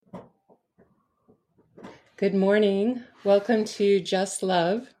Good morning. Welcome to Just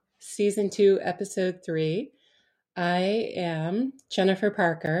Love, Season 2, Episode 3. I am Jennifer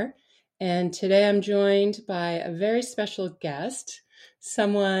Parker, and today I'm joined by a very special guest,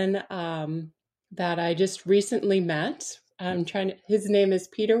 someone that I just recently met. His name is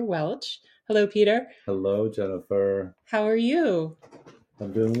Peter Welch. Hello, Peter. Hello, Jennifer. How are you?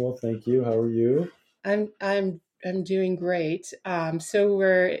 I'm doing well, thank you. How are you? I'm doing great. So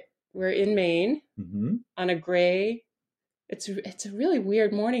we're in Maine on a gray. It's a really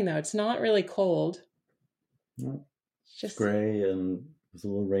weird morning though. It's not really cold. No, it's gray and it's a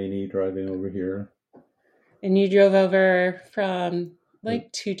little rainy driving over here. And you drove over from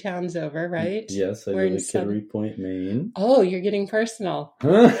like 2 towns over, right? Yes, I live in Kittery Point, Maine. Oh, you're getting personal.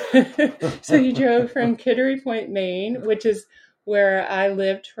 So you drove from Kittery Point, Maine, which is where I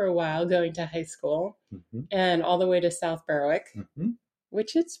lived for a while going to high school, and all the way to South Berwick,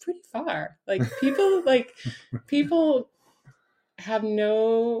 which it's pretty far. Like people have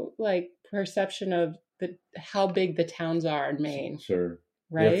no perception of how big the towns are in Maine. Sure.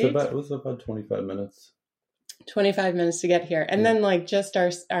 Right? Yeah, it was about 25 minutes. 25 minutes to get here. And then just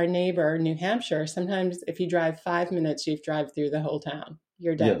our neighbor, New Hampshire, sometimes if you drive 5 minutes, you drive through the whole town.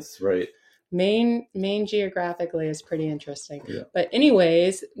 You're done. Yes, right. Maine geographically is pretty interesting. Yeah. But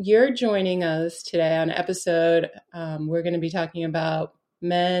anyways, you're joining us today on episode. We're going to be talking about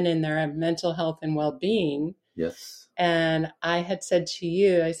men and their mental health and well-being. Yes. And I had said to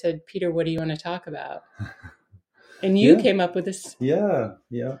you, I said, Peter, what do you want to talk about? And you came up with this. Yeah.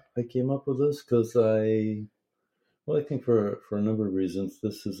 I came up with this because I think for a number of reasons,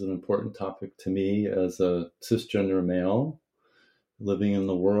 this is an important topic to me as a cisgender male living in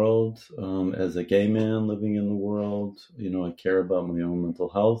the world, as a gay man living in the world. I care about my own mental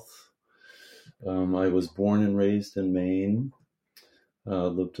health. I was born and raised in Maine.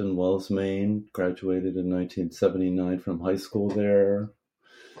 Lived in Wells, Maine, graduated in 1979 from high school there.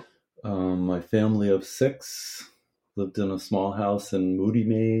 My family of 6 lived in a small house in Moody,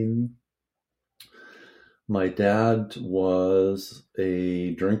 Maine. My dad was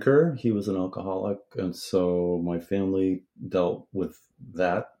a drinker. He was an alcoholic. And so my family dealt with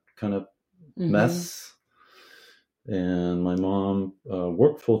that kind of mess. And my mom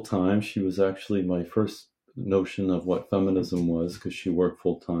worked full time. She was actually my first notion of what feminism was, because she worked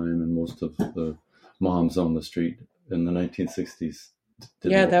full time, and most of the moms on the street in the 1960s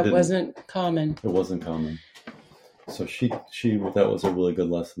wasn't common. It wasn't common. So she that was a really good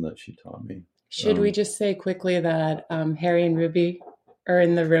lesson that she taught me. Should we just say quickly that Harry and Ruby are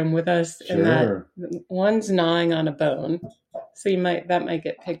in the room with us? Sure. And that one's gnawing on a bone, so that might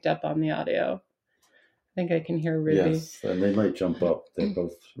get picked up on the audio. I think I can hear Ruby. Yes, and they might jump up. They're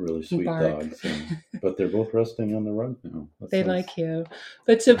both really sweet dogs, but they're both resting on the rug now. They like you.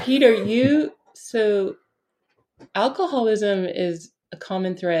 But so Peter, so alcoholism is a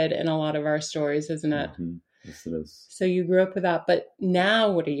common thread in a lot of our stories, isn't it? Mm-hmm. Yes, it is. So you grew up with that, but now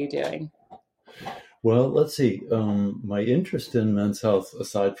what are you doing? Well, let's see. My interest in men's health,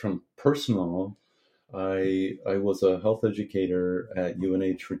 aside from personal, I was a health educator at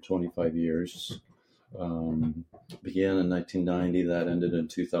UNH for 25 years. Began in 1990, that ended in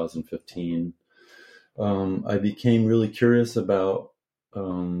 2015. I became really curious about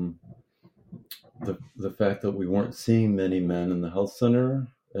the fact that we weren't seeing many men in the health center,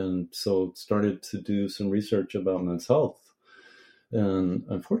 and so started to do some research about men's health, and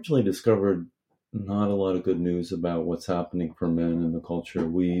unfortunately discovered not a lot of good news about what's happening for men in the culture.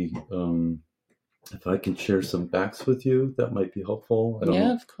 If I can share some facts with you, that might be helpful. I don't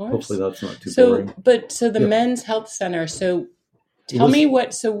know. Of course. Hopefully that's not too boring. So the men's health center. So tell me or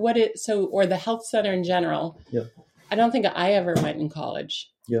the health center in general. Yeah. I don't think I ever went in college.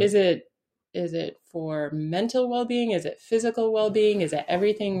 Yeah. Is it for mental well-being? Is it physical well-being? Is it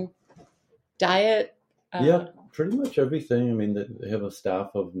everything? Diet? Yeah, pretty much everything. I mean, they have a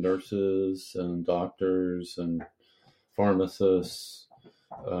staff of nurses and doctors and pharmacists.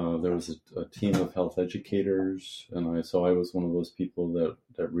 There was a team of health educators, and I was one of those people that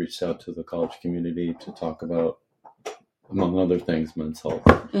reached out to the college community to talk about, among other things, men's health.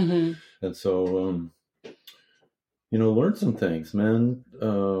 Mm-hmm. And so, learn some things. Men,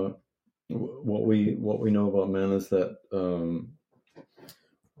 what we know about men is that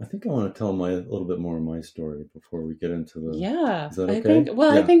I think I want to tell a little bit more of my story before we get into the. Yeah, is that okay?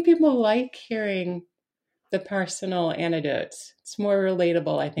 I think people like hearing the personal anecdotes. It's more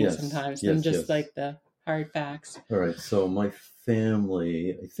relatable, I think, sometimes than just like the hard facts. All right. So my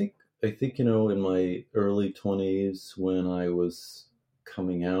family, I think, in my early 20s, when I was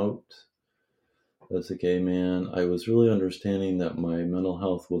coming out as a gay man, I was really understanding that my mental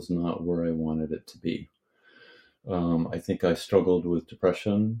health was not where I wanted it to be. I think I struggled with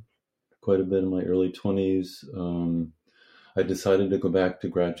depression quite a bit in my early 20s. I decided to go back to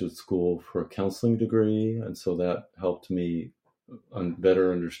graduate school for a counseling degree, and so that helped me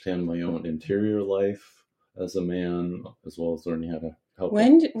better understand my own interior life as a man, as well as learning how to help.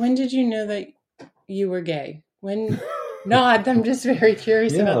 When did you know that you were gay? When? No, I'm just very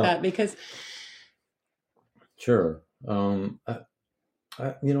curious about that because. Sure. I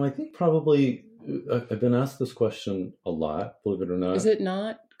think probably I've been asked this question a lot, believe it or not. Is it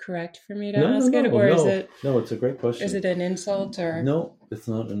not correct for me to ask it, or is it? No, it's a great question. Is it an insult or? No, it's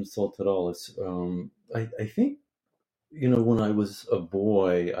not an insult at all. It's I think, when I was a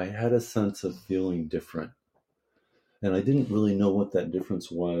boy, I had a sense of feeling different, and I didn't really know what that difference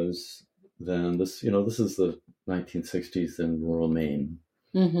was then. This is the 1960s in rural Maine.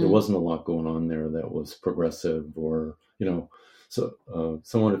 Mm-hmm. There wasn't a lot going on there that was progressive or, so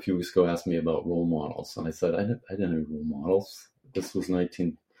someone a few weeks ago asked me about role models, and I said, I didn't have role models. This was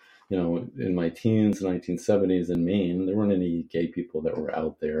in my teens, 1970s in Maine, there weren't any gay people that were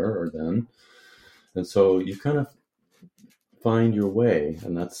out there or then. And so you kind of find your way.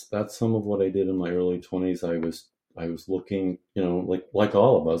 And that's some of what I did in my early 20s. I was looking, like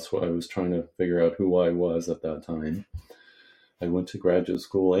all of us, I was trying to figure out who I was at that time. I went to graduate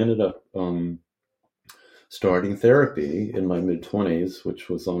school. I ended up starting therapy in my mid-20s, which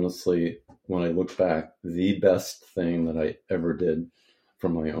was honestly, when I look back, the best thing that I ever did for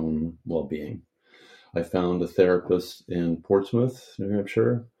my own well-being. I found a therapist in Portsmouth, New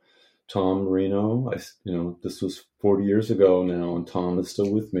Hampshire, Tom Marino. This was 40 years ago now, and Tom is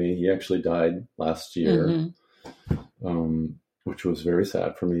still with me. He actually died last year, which was very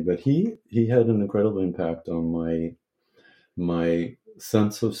sad for me. But he had an incredible impact on my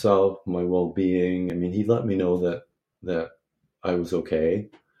sense of self, my well-being. I mean, he let me know that I was okay,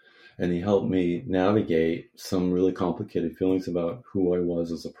 and he helped me navigate some really complicated feelings about who I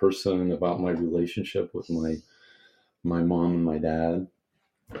was as a person, about my relationship with my mom and my dad.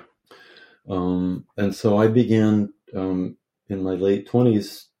 And so I began in my late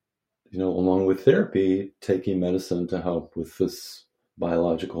 20s, along with therapy, taking medicine to help with this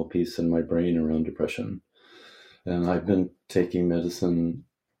biological piece in my brain around depression. And I've been taking medicine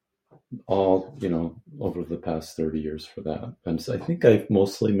all, over the past 30 years for that. And so I think I've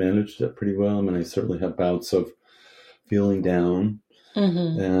mostly managed it pretty well. I mean, I certainly have bouts of feeling down.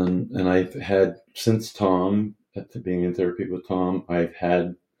 Mm-hmm. And I've had, since Tom, after being in therapy with Tom, I've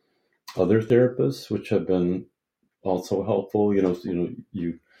had other therapists, which have been also helpful. You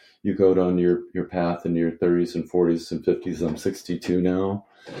go down your path in your 30s and 40s and 50s. I'm 62 now.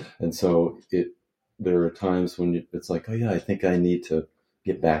 And so there are times when it's like, oh yeah, I think I need to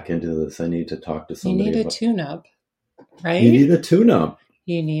get back into this. I need to talk to somebody. You need a tune-up, right? You need a tune-up.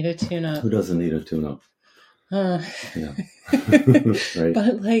 You need a tune-up. Who doesn't need a tune-up? Yeah. Right.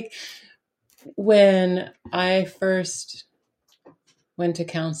 But when I first went to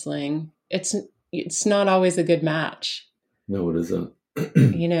counseling, it's not always a good match. No, it isn't.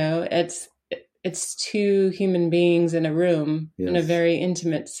 It's two human beings in a room, yes, in a very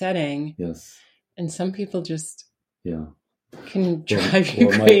intimate setting. Yes. And some people just can drive you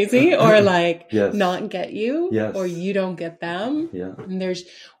crazy or yes, not get you, yes, or you don't get them. Yeah. And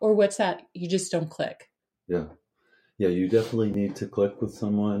what's that? You just don't click. Yeah. Yeah. You definitely need to click with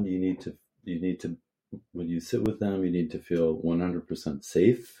someone. You need to, when you sit with them, you need to feel 100%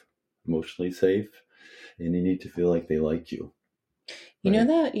 safe, emotionally safe, and you need to feel like they like you. You know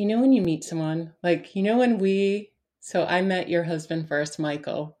that, when you meet someone, so I met your husband first,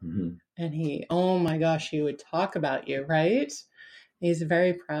 Michael, mm-hmm, and oh my gosh, he would talk about you, right? He's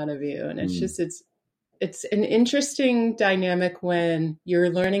very proud of you. And it's just, it's an interesting dynamic when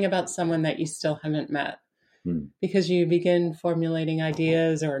you're learning about someone that you still haven't met, because you begin formulating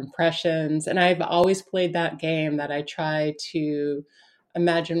ideas or impressions. And I've always played that game that I try to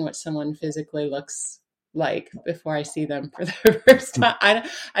imagine what someone physically looks like before I see them for the first time.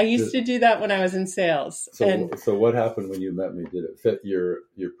 I used to do that when I was in sales. So what happened when you met me? Did it fit your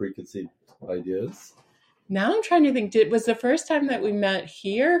preconceived ideas? Now I'm trying to think, was the first time that we met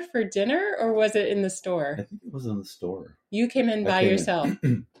here for dinner, or was it in the store? I think it was in the store. You came in by yourself.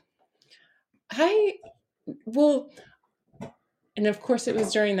 And of course it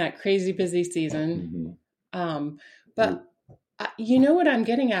was during that crazy busy season. Mm-hmm. But what I'm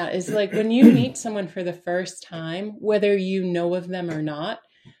getting at is when you meet someone for the first time, whether you know of them or not,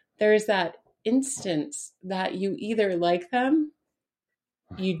 there's that instance that you either like them,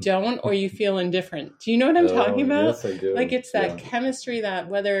 you don't, or you feel indifferent. Do you know what I'm talking about? Yes, I do. It's that chemistry that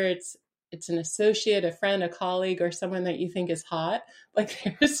whether it's it's an associate, a friend, a colleague, or someone that you think is hot.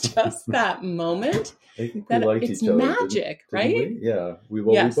 Like there's just that moment I think that we liked it's each other, magic, right? We? Yeah. We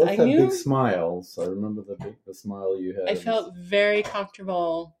Yes, both I had knew- big smiles. I remember the smile you had. I felt very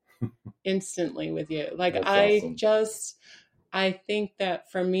comfortable instantly with you. Like That's I awesome. I think that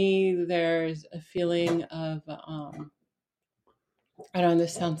for me, there's a feeling of, I don't know,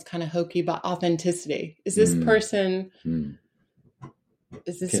 this sounds kind of hokey, but authenticity. Is this person,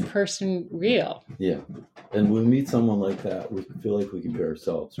 is this person real? Yeah. And when we meet someone like that, we feel like we can be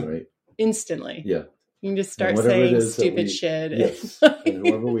ourselves, right? Instantly. Yeah. You can just start saying stupid shit. Yes. And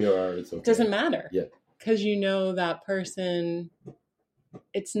whoever we are, it's okay. It doesn't matter. Yeah. Because you know that person,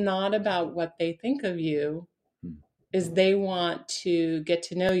 it's not about what they think of you, is they want to get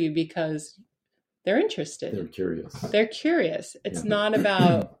to know you because they're interested. They're curious. They're curious. It's not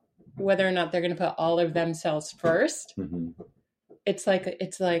about whether or not they're going to put all of themselves first. It's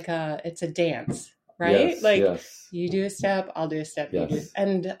a dance, right? Yes, you do a step, I'll do a step. Yes. You do.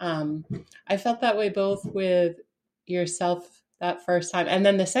 And I felt that way both with yourself that first time. And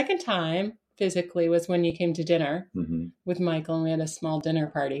then the second time physically was when you came to dinner with Michael, and we had a small dinner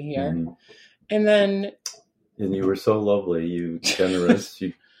party here. And then... And you were so lovely, you generous,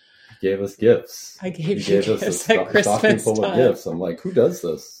 you gave us gifts. I gave you gifts at Christmas full of gifts. I'm like, who does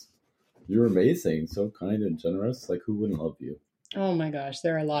this? You're amazing, so kind and generous. Like, who wouldn't love you? Oh my gosh,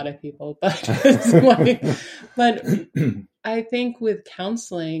 there are a lot of people, but but I think with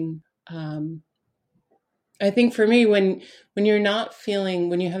counseling, I think for me, when you're not feeling,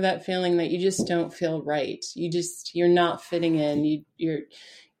 when you have that feeling that you just don't feel right, you're not fitting in,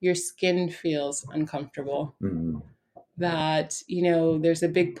 your skin feels uncomfortable. That, there's a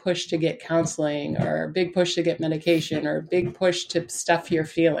big push to get counseling, or a big push to get medication, or a big push to stuff your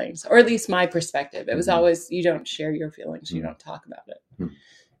feelings, or at least my perspective. It was always, you don't share your feelings, you don't talk about it.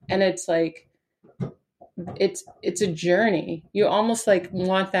 And it's like, it's a journey. You almost like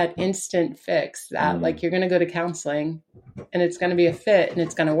want that instant fix, that like you're going to go to counseling and it's going to be a fit and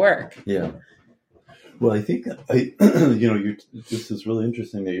it's going to work. Yeah. Well, I think, this is really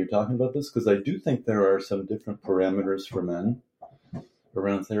interesting that you're talking about this, because I do think there are some different parameters for men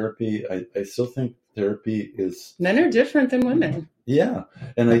around therapy. I still think therapy is... Men are different than women. Yeah.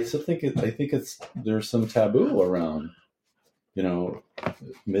 And I still think there's some taboo around,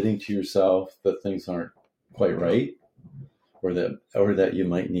 admitting to yourself that things aren't quite right, or that you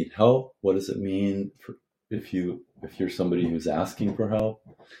might need help. What does it mean if you're somebody who's asking for help?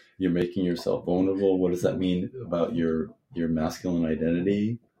 You're making yourself vulnerable. What does that mean about your masculine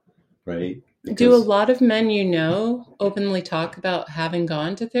identity, right? Do a lot of men openly talk about having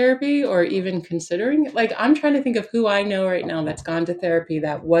gone to therapy or even considering it? Like, I'm trying to think of who I know right now that's gone to therapy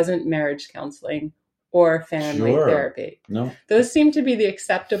that wasn't marriage counseling or family therapy. No. Those seem to be the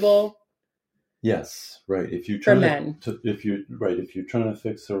acceptable. Yes, right. If you're for trying men. if you're trying to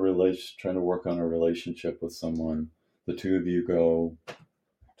fix trying to work on a relationship with someone, the two of you go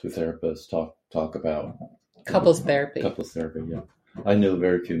to a therapist, talk about couples therapy. Couples therapy, yeah. I know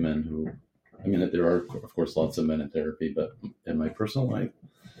very few men who, there are of course lots of men in therapy, but in my personal life,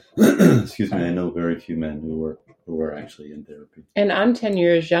 I know very few men who are actually in therapy. And I'm 10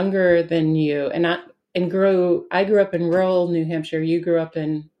 years younger than you, and I grew up in rural New Hampshire. You grew up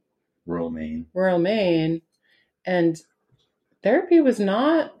in rural Maine, and therapy was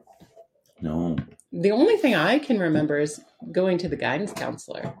not. No. The only thing I can remember is going to the guidance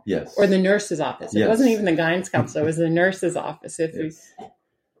counselor. Yes. Or the nurse's office. It wasn't even the guidance counselor. It was the nurse's office.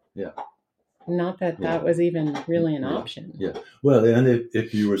 Not that was even really an option. Yeah. Well, and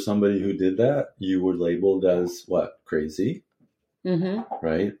if you were somebody who did that, you were labeled as what? Crazy.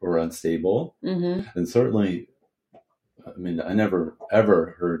 Right? Or unstable. And certainly, I never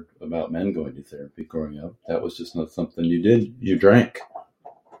ever heard about men going to therapy growing up. That was just not something you did. You drank.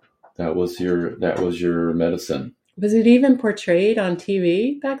 That was your medicine. Was it even portrayed on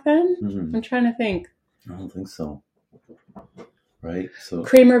TV back then? I'm trying to think. I don't think so. Right? So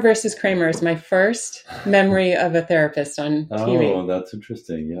Kramer versus Kramer is my first memory of a therapist on TV. Oh, that's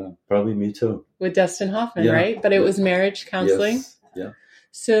interesting. Yeah. Probably me too. With Dustin Hoffman, right? But it was marriage counseling. Yes. Yeah.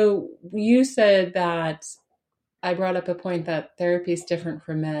 So you said that I brought up a point that therapy is different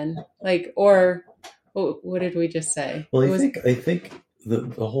for men. Or what did we just say? Well, I think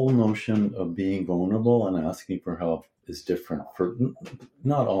the whole notion of being vulnerable and asking for help is different for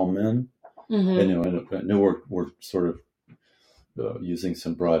not all men. I know we're sort of using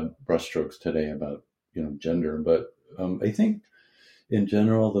some broad brushstrokes today about gender, but I think in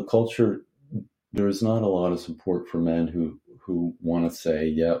general the culture, there is not a lot of support for men who want to say,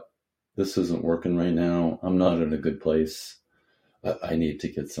 "Yep, this isn't working right now. I'm not in a good place. I need to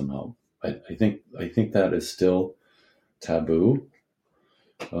get some help." I think that is still taboo.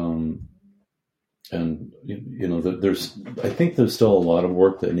 And I think there's still a lot of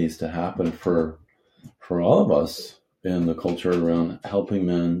work that needs to happen for all of us in the culture around helping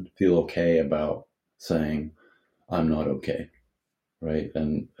men feel okay about saying, I'm not okay. Right.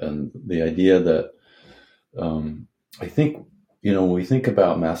 And the idea that, I think, when we think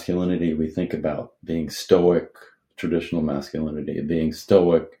about masculinity, we think about being stoic, traditional masculinity, being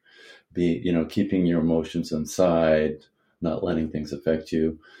stoic, keeping your emotions inside, not letting things affect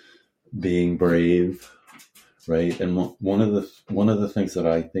you, being brave, right? And one of the things that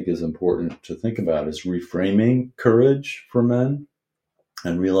I think is important to think about is reframing courage for men,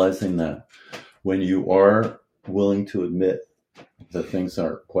 and realizing that when you are willing to admit that things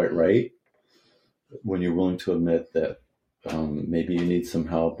aren't quite right, when you're willing to admit that maybe you need some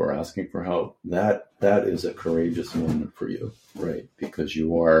help or asking for help, that is a courageous moment for you, right? Because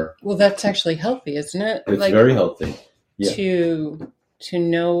you are... Well, that's actually healthy, isn't it? It's very healthy. Yeah. To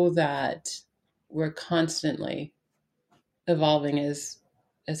know that we're constantly evolving as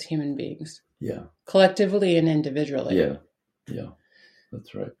human beings. Yeah. Collectively and individually. Yeah. Yeah.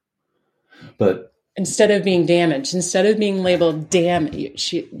 That's right. But instead of being damaged, instead of being labeled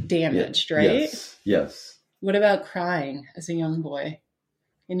damaged, right? Yes. What about crying as a young boy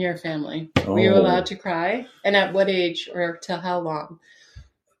in your family? Were you allowed to cry? And at what age, or till how long?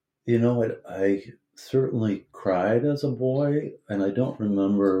 I certainly cried as a boy, and I don't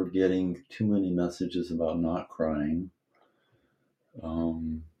remember getting too many messages about not crying. I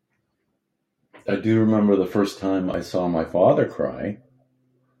do remember the first time I saw my father cry,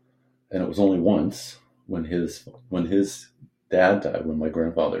 and it was only once, when his dad died, when my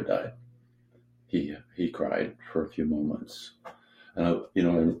grandfather died. He cried for a few moments, and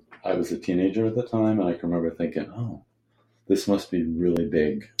I was a teenager at the time, and I can remember thinking, "Oh, this must be really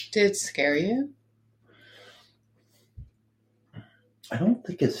big." Did it scare you? I don't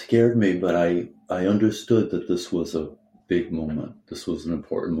think it scared me, but I understood that this was a big moment. This was an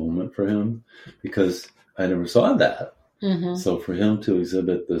important moment for him, because I never saw that. Mm-hmm. So for him to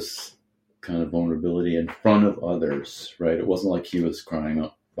exhibit this kind of vulnerability in front of others, right? It wasn't like he was crying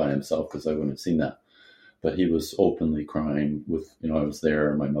up by himself, because I wouldn't have seen that. But he was openly crying with, I was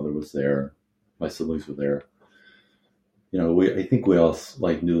there, my mother was there, my siblings were there. I think we all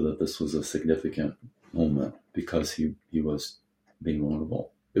knew that this was a significant moment, because he was being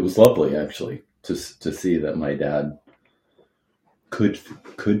vulnerable. It was lovely, actually, to see that my dad could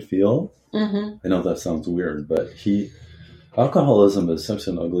feel. Mm-hmm. I know that sounds weird, but alcoholism is such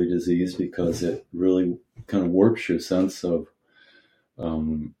an ugly disease, because it really kind of warps your sense of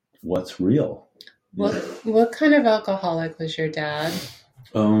what's real. What kind of alcoholic was your dad?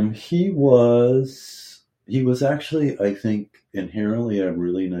 He was actually, I think, inherently a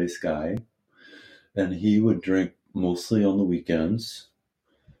really nice guy, and he would drink mostly on the weekends,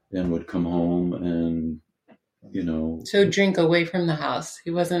 and would come home and, So drink away from the house.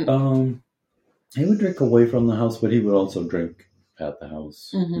 He wasn't... He would drink away from the house, but he would also drink at the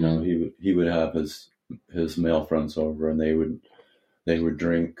house. Mm-hmm. He would have his male friends over, and they would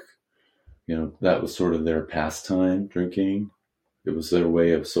drink. That was sort of their pastime, drinking. It was their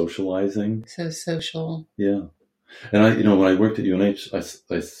way of socializing. So social. Yeah. And when I worked at UNH,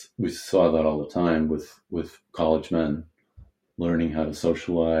 we saw that all the time with college men, learning how to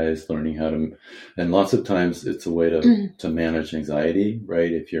socialize, and lots of times it's a way to manage anxiety,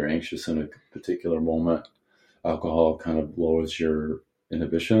 right? If you're anxious in a particular moment, alcohol kind of lowers your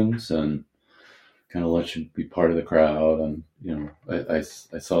inhibitions and kind of lets you be part of the crowd. And, I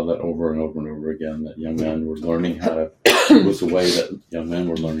saw that over and over and over again, that young men were learning how to, it was a way that young men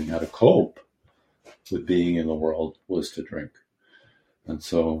were learning how to cope with being in the world, was to drink. And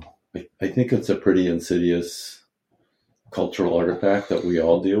so I think it's a pretty insidious cultural artifact that we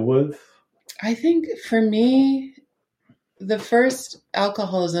all deal with. I think for me, the first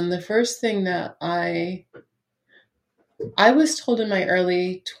thing that I was told in my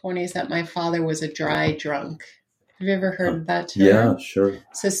early 20s that my father was a dry drunk. Have you ever heard that term? Yeah, sure.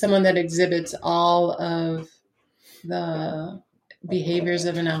 So someone that exhibits all of the behaviors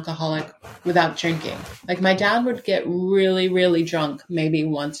of an alcoholic without drinking. Like my dad would get really, really drunk maybe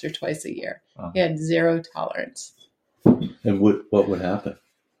once or twice a year. He had zero tolerance. And what would happen?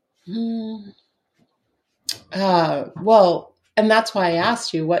 Well, and that's why I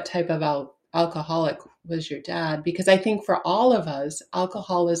asked you what type of alcoholic was your dad, because I think for all of us,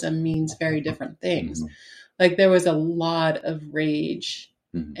 alcoholism means very different things. Mm-hmm. Like there was a lot of rage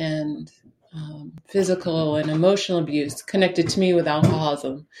mm-hmm. and physical and emotional abuse connected to me with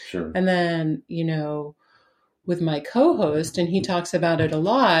alcoholism. Sure. And then, with my co-host, and he talks about it a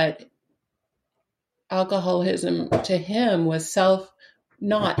lot, alcoholism to him was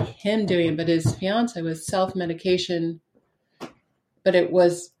not him doing it, but his fiance was self-medication, but it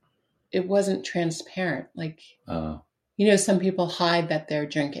wasn't transparent. Like, some people hide that they're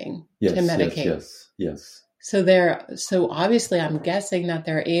drinking to medicate. Yes. So obviously I'm guessing that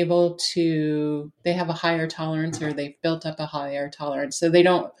they have a higher tolerance, or they've built up a higher tolerance. So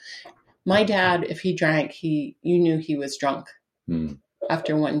my dad, if he drank, you knew he was drunk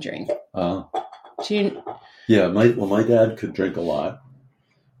after one drink. My dad could drink a lot,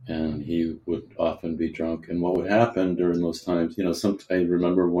 and he would often be drunk. And what would happen during those times, I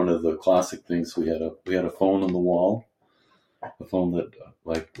remember one of the classic things, we had a phone on the wall, a phone that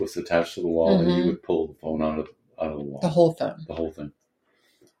was attached to the wall, and he would pull the phone out of the wall. The whole phone. The whole thing.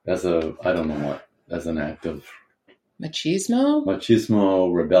 As an act of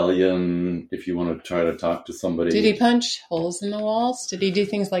machismo, rebellion, if you want to try to talk to somebody. Did he punch holes in the walls? Did he do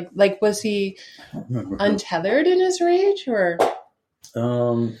things like was he untethered in his rage, or?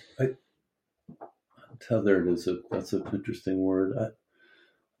 Untethered that's an interesting word. I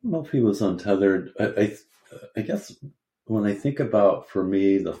don't know if he was untethered. I guess when I think about, for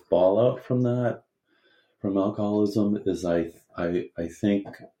me, the fallout from alcoholism is I think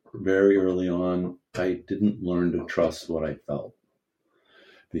very early on, I didn't learn to trust what I felt,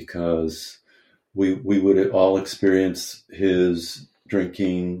 because we would all experience his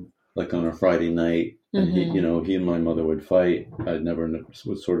drinking like on a Friday night, and he and my mother would fight. I'd never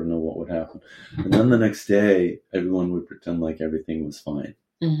would sort of know what would happen, and then the next day, everyone would pretend like everything was fine.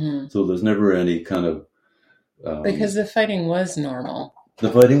 So there's never any kind of because the fighting was normal.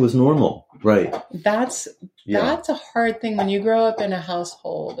 The fighting was normal, right? That's a hard thing when you grow up in a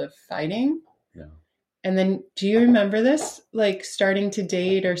household of fighting. Yeah. And then, do you remember this? Like starting to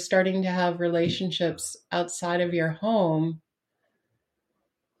date or starting to have relationships outside of your home.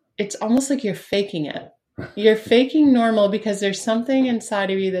 It's almost like you're faking it. You're faking normal because there's something inside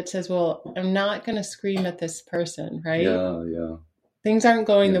of you that says, well, I'm not going to scream at this person, right? Yeah. Things aren't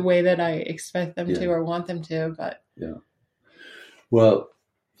going the way that I expect them to or want them to, but. Yeah. Well,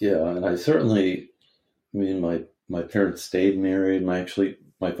 yeah, and I certainly, my parents stayed married. My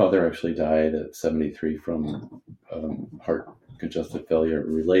father actually died at 73 from heart congestive failure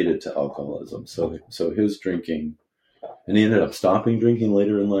related to alcoholism. So his drinking, and he ended up stopping drinking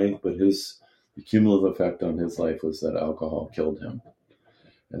later in life, but the cumulative effect on his life was that alcohol killed him.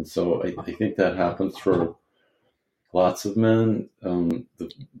 And so I think that happens for lots of men. Do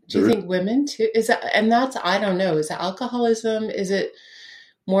you think women too? I don't know. Is alcoholism, is it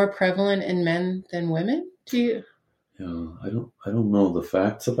more prevalent in men than women? Do you? Yeah, I don't know the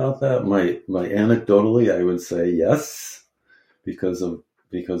facts about that. My anecdotally, I would say yes, because of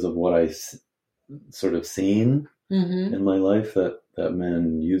what I sort of seen in my life, that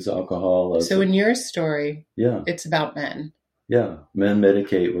men use alcohol. So in your story, it's about men. Yeah, men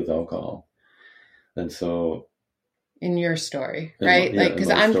medicate with alcohol, and so. In your story, right? Because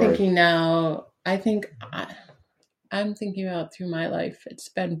I'm thinking now, I'm thinking about through my life, it's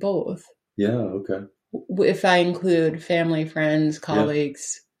been both. Yeah, okay. If I include family, friends,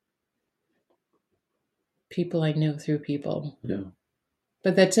 colleagues, people I know through people. Yeah.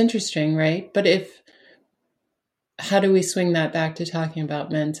 But that's interesting, right? But how do we swing that back to talking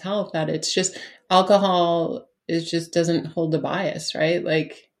about men's health? That it's just alcohol doesn't hold a bias, right?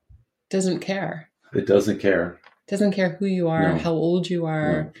 Like, doesn't care. It doesn't care. Doesn't care who you are, how old you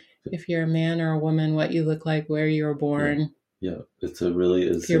are, if you're a man or a woman, what you look like, where you were born. Yeah. It's a really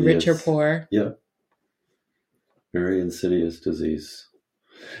insidious. If you're rich or poor. Yeah. Very insidious disease.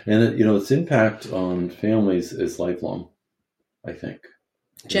 And its impact on families is lifelong, I think.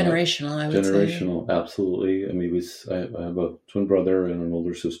 Generational, I would say. Generational, absolutely. I have a twin brother and an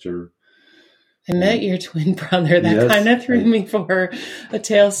older sister. I met your twin brother. That kind of threw me for a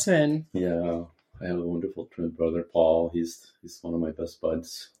tailspin. Yeah. I have a wonderful twin brother, Paul. He's one of my best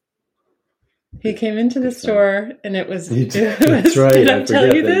buds. He came into the store, and it was. That's right. Did I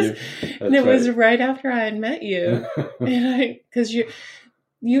tell you this? And it was right after I had met you, and because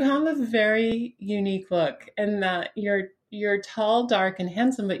you have a very unique look, and that you're tall, dark, and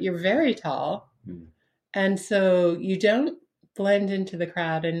handsome, but you're very tall, and so you don't blend into the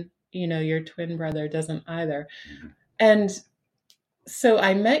crowd, and your twin brother doesn't either, and. So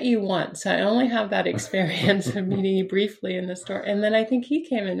I met you once. I only have that experience of meeting you briefly in the store. And then I think he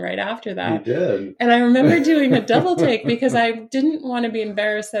came in right after that. He did. And I remember doing a double take because I didn't want to be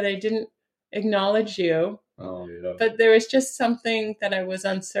embarrassed that I didn't acknowledge you. Oh, yeah. But there was just something that I was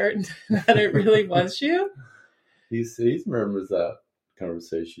uncertain that it really was you. He remembers that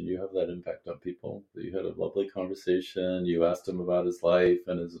conversation. You have that impact on people. You had a lovely conversation. You asked him about his life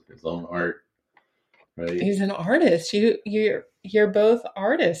and his own art. right? He's an artist. You're both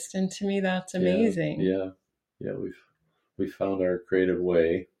artists, and to me, that's amazing. Yeah. We found our creative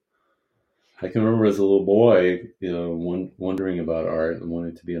way. I can remember as a little boy, wondering about art and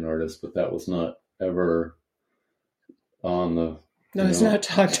wanting to be an artist, but that was not ever on the. No, it's not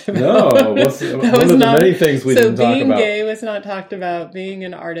talked about. No, one of the many things we didn't talk about. So being gay was not talked about. Being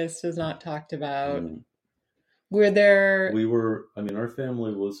an artist was not talked about. Our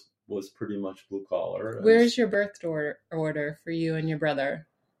family was pretty much blue collar. Where's your birth order for you and your brother?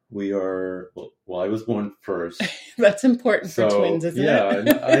 I was born first. That's important for twins, isn't it?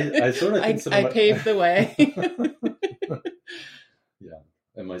 Yeah, I sort of consider I paved the way. Yeah,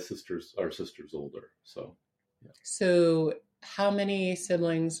 and our sister's older, so. Yeah. So, how many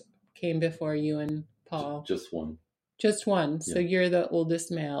siblings came before you and Paul? Just one. Just one. Yeah. So you're the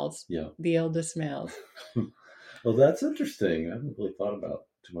oldest males. Yeah. The eldest males. Well, that's interesting. I haven't really thought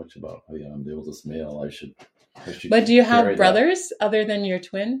too much about. Oh, yeah, I'm the oldest male. I should. But do you have brothers other than your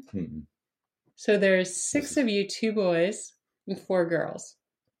twin? Mm-hmm. So there's 6 of you, 2 boys and 4 girls.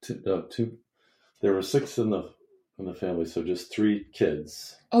 Two. There were 6 in the family, so just 3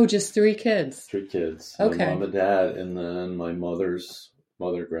 kids. Oh, just 3 kids. 3 kids. Okay. My mom and dad, and then my mother's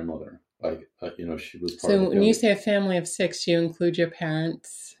grandmother. She was part of So when you say a family of 6, you include your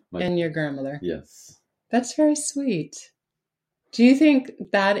parents and your grandmother. Yes. That's very sweet. Do you think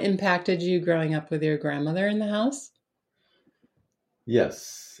that impacted you growing up with your grandmother in the house?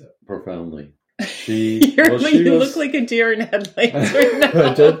 Yes, profoundly. You look like a deer in headlights right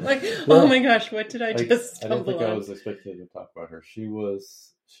now. Oh my gosh, what did I just stumble on? I don't think I was expecting to talk about her. She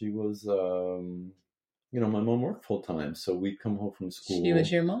was my mom worked full time, so we'd come home from school. She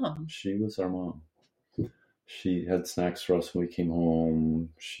was your mom. She was our mom. She had snacks for us when we came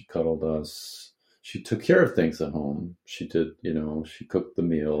home. She cuddled us. She took care of things at home. She did, she cooked the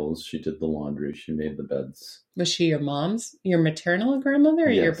meals. She did the laundry. She made the beds. Was she your maternal grandmother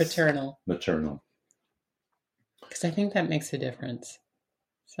or your Yes, paternal? Maternal. Because I think that makes a difference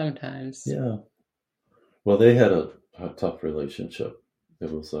sometimes. Yeah. Well, they had a tough relationship.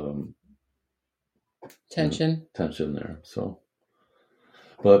 It was tension there. So,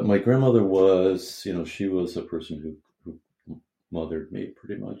 but my grandmother was, she was a person who mothered me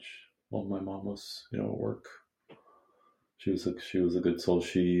pretty much. Well, my mom was, at work. She was a good soul.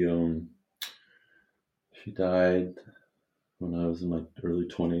 She died when I was in my early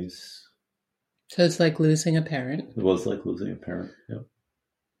 20s. So it's like losing a parent. It was like losing a parent, yeah.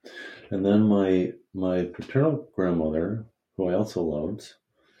 And then my paternal grandmother, who I also loved,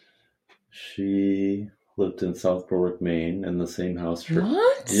 she lived in South Berwick, Maine, in the same house for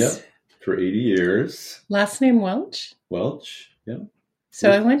for 80 years. Last name Welch? Welch, yeah. So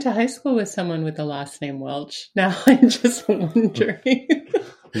I went to high school with someone with the last name Welch. Now I'm just wondering.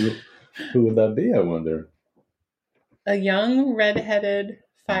 Who would that be, I wonder? A young, redheaded,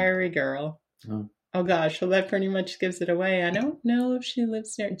 fiery girl. Oh gosh, well that pretty much gives it away. I don't know if she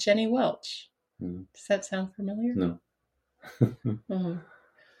lives near Jenny Welch. Does that sound familiar? No.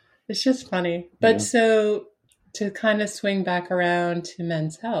 It's just funny. But so to kind of swing back around to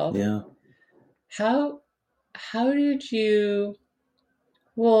Men's Health. Yeah. How did you...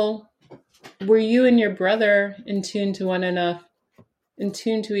 Well, were you and your brother in tune to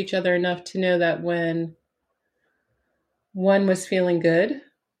each other enough to know that when one was feeling good,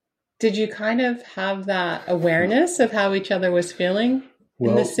 did you kind of have that awareness of how each other was feeling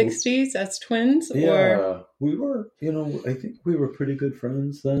in the 60s as twins? Yeah, we were, I think we were pretty good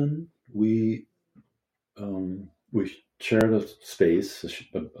friends then. We shared a space,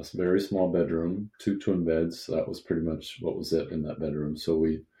 a very small bedroom, 2 twin beds. That was pretty much what was it in that bedroom. So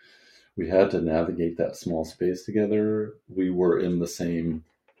we had to navigate that small space together. We were in the same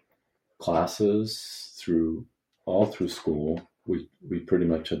classes all through school. We pretty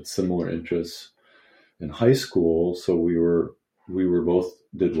much had similar interests in high school. So we were both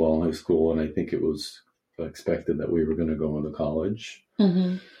did well in high school, and I think it was expected that we were going to go into college.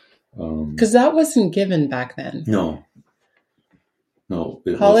 Because that wasn't given back then. No.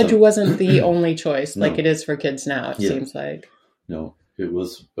 College wasn't the only choice like it is for kids now, it seems like. No, it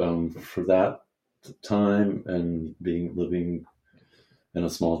was for that time and living in a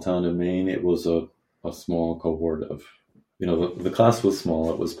small town in Maine, it was a small cohort of, the class was small.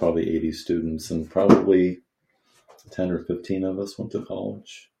 It was probably 80 students, and probably 10 or 15 of us went to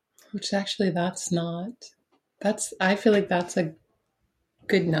college. Which actually, I feel like that's a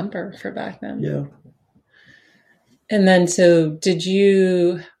good number for back then. Yeah. And then, so did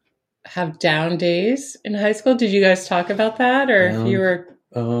you have down days in high school? Did you guys talk about that? Or if you were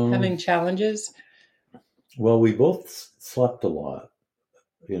having challenges? Well, we both slept a lot.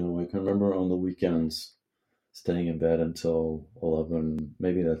 I can remember on the weekends staying in bed until 11.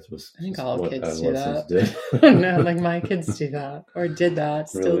 Maybe that was I think all what kids do adolescents that. did. No, like my kids do that or did that,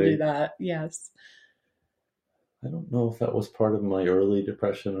 still Really? do that. Yes. I don't know if that was part of my early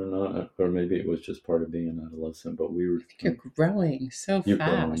depression or not, or maybe it was just part of being an adolescent, but we were. I think you're growing so You're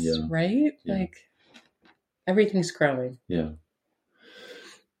fast, growing, yeah. right? Yeah. Like everything's growing. Yeah.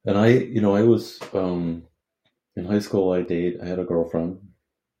 And I was, in high school, I had a girlfriend,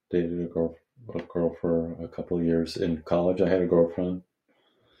 dated a girl for a couple of years. In college, I had a girlfriend.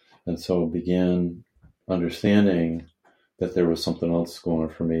 And so began understanding that there was something else going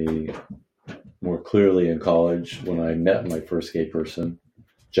on for me more clearly in college when I met my first gay person,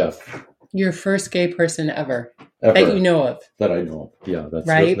 Jeff. Your first gay person ever Ever that you know of. That I know of. Yeah, that's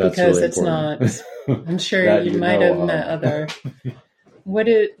right. That's because really it's important. not, I'm sure you might have met other,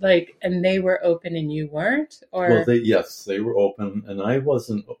 and they were open and you weren't? Or Well, they were open and I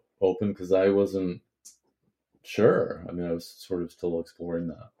wasn't open because I wasn't sure. I mean, I was sort of still exploring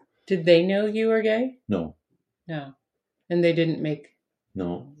that. Did they know you were gay? No. And they didn't make...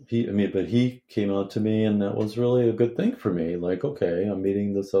 No, but he came out to me, and that was really a good thing for me. Like, okay, I'm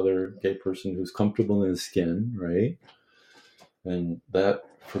meeting this other gay person who's comfortable in his skin, right? And that,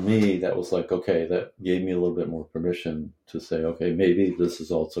 for me, that was like, okay, that gave me a little bit more permission to say, okay, maybe this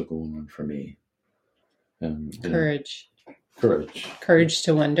is also going on for me. And courage. Courage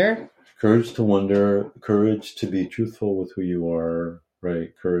to wonder. Courage to wonder. Courage to be truthful with who you are,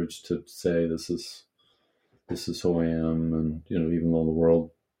 right? Courage to say, this is who I am, and even though the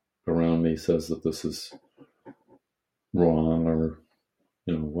world around me says that this is wrong or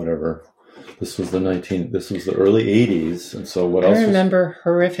whatever. This was the early 80s, and so what else? I remember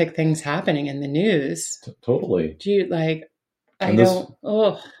horrific things happening in the news. Totally. Do you Well,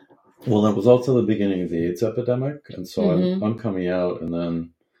 it was also the beginning of the AIDS epidemic, and so I'm coming out, and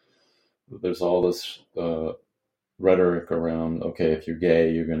then there's all this rhetoric around, okay, if you're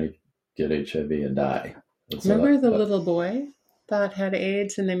gay, you're going to get HIV and die. Remember the little boy that had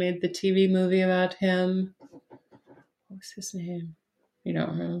AIDS and they made the TV movie about him? What was his name? You don't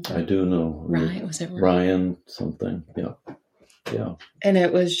remember? I do know. Ryan, was it Ryan something? Yeah. Yeah. And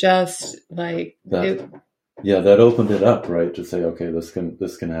it was just like that. That opened it up, right? To say, okay, this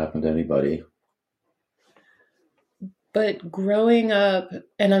can happen to anybody. But growing up,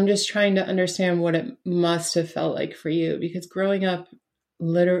 and I'm just trying to understand what it must have felt like for you, because growing up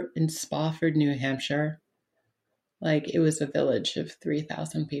in Spofford, New Hampshire, like it was a village of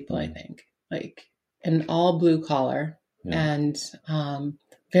 3,000 people, I think, like, and all blue collar and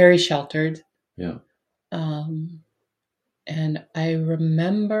very sheltered. Yeah. And I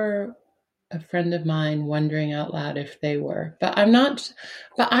remember a friend of mine wondering out loud if they were, but I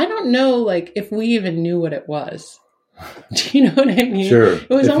don't know, like, if we even knew what it was. Do you know what I mean? Sure. It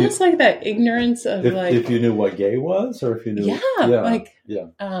was almost like that ignorance of if you knew what gay was, or if you knew,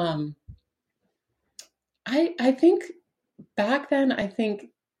 I think back then,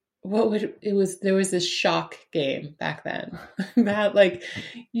 there was this shock game back then that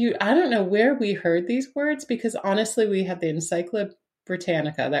I don't know where we heard these words, because honestly, we had the Encyclopedia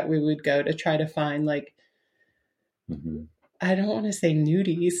Britannica that we would go to try to find I don't want to say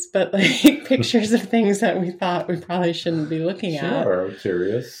nudies, but like pictures of things that we thought we probably shouldn't be looking at. Sure,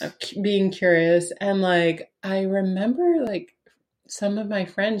 curious. Being curious. And I remember some of my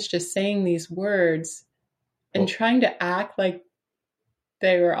friends just saying these words and trying to act like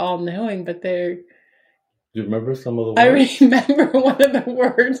they were all knowing, but they're... Do you remember some of the words? I remember one of the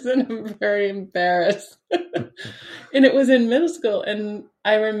words, and I'm very embarrassed. And it was in middle school, and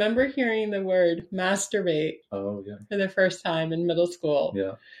I remember hearing the word masturbate for the first time in middle school.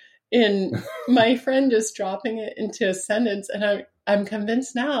 Yeah. And my friend just dropping it into a sentence, and I'm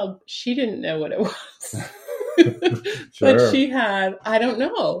convinced now she didn't know what it was. Sure. But she had, I don't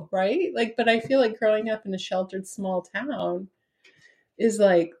know, right? But I feel like growing up in a sheltered small town is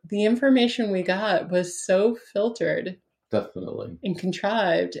the information we got was so filtered. Definitely. And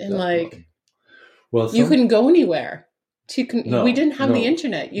contrived. And well, you couldn't go anywhere. We didn't have the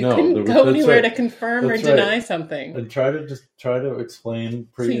internet. You couldn't go anywhere to confirm or deny something. And try to explain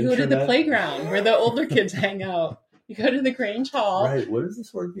pre-internet. So you go to the playground where the older kids hang out. You go to the Grange Hall. Right. What does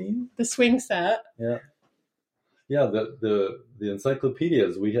this word mean? The swing set. Yeah. Yeah, the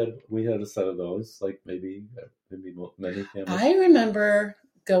encyclopedias, we had a set of those, maybe many families. I remember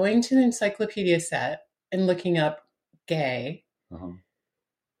going to the encyclopedia set and looking up gay, and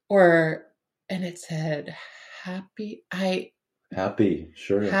it said happy.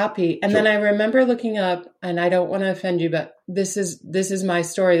 Sure. Happy. And then I remember looking up, and I don't want to offend you, but this is my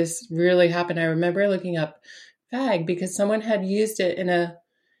story. This really happened. I remember looking up fag because someone had used it in a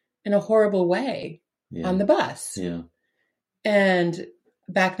in a horrible way on the bus. Yeah. And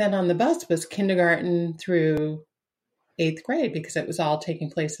back then on the bus was kindergarten through 8th grade because it was all taking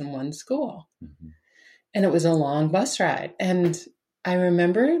place in one school. Mm-hmm. And it was a long bus ride. And I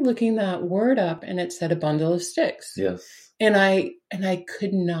remember looking that word up and it said a bundle of sticks. Yes. And I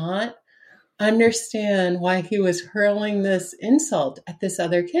could not understand why he was hurling this insult at this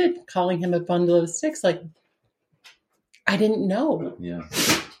other kid, calling him a bundle of sticks. Like, I didn't know. Yeah.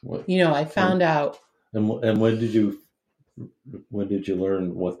 What, I found out. And when did you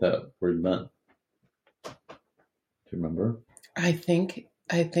learn what that word meant? Do you remember? I think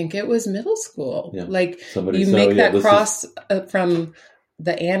it was middle school. Yeah. Like you make that cross from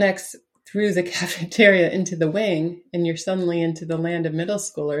the annex through the cafeteria into the wing, and you're suddenly into the land of middle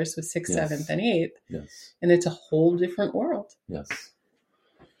schoolers with 6th, 7th, and 8th. Yes. And it's a whole different world. Yes.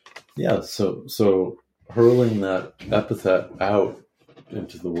 Yeah. So hurling that epithet out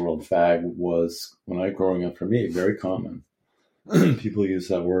into the world, fag, was, when I growing up, for me, very common. People use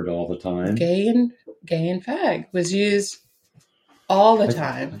that word all the time. Gay and fag was used all the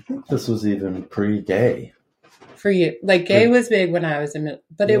time. I think this was even pre-gay. For you, like gay was big when I was in middle,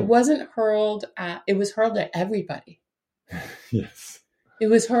 but it wasn't hurled at. It was hurled at everybody. Yes. It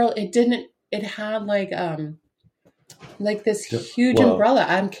was hurled. It didn't. It had like this huge umbrella.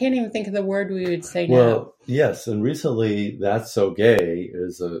 I can't even think of the word we would say now. Well, yes, and recently, "that's so gay"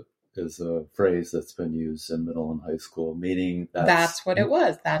 is a phrase that's been used in middle and high school, meaning that's what it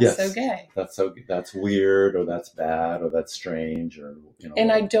was. That's so gay. That's weird, or that's bad, or that's strange, or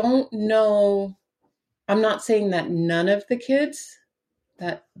And I don't know. I'm not saying that none of the kids,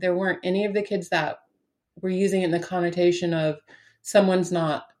 that there weren't any of the kids that were using it in the connotation of someone's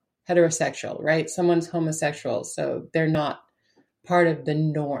not heterosexual, right? Someone's homosexual, so they're not part of the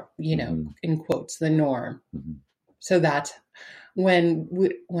norm, in quotes, the norm. Mm-hmm. So that's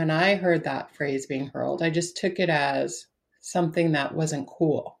when I heard that phrase being hurled, I just took it as something that wasn't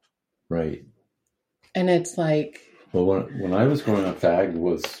cool. Right. And it's like... Well, when I was growing up, fag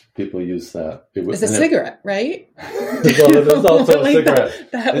was, people used that. It was a cigarette, right? Well, it was also a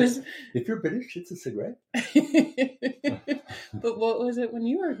cigarette. That was... If you're British, it's a cigarette. But what was it when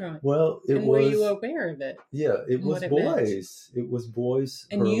you were growing up? Well, were you aware of it? Yeah, it was boys. It was boys.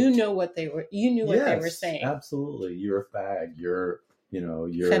 And you know what they were. You knew what they were saying. Absolutely. You're a fag. You're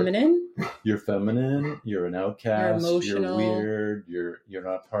feminine. You're feminine. You're an outcast. You're emotional. You're weird. You're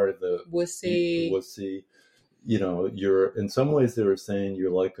not part of the wussy. You're, in some ways they were saying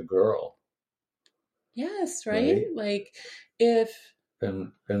you're like a girl. Yes, right? Like if...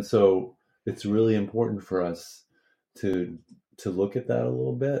 And so it's really important for us to look at that a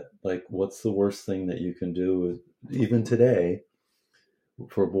little bit. Like, what's the worst thing that you can do, even today,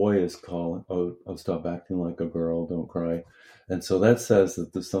 for a boy is calling, oh, stop acting like a girl, don't cry. And so that says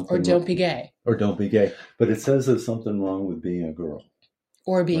that there's something... Or don't be gay. Or don't be gay. But it says there's something wrong with being a girl.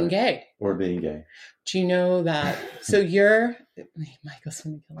 Or being gay. Or being gay. Do you know that? So Michael's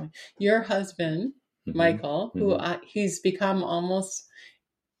going to kill me. Your husband, mm-hmm. Michael, who he's become almost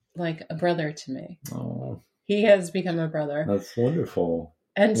like a brother to me. Oh. He has become a brother. That's wonderful.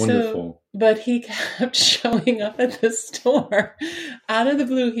 And wonderful. But he kept showing up at the store. Out of the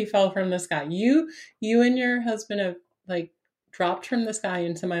blue, he fell from the sky. You and your husband have dropped from the sky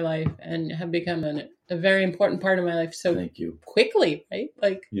into my life and have become a very important part of my life. So thank you. Quickly, right?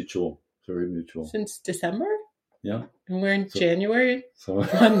 Mutual. Very mutual. Since December? Yeah. And we're in January. So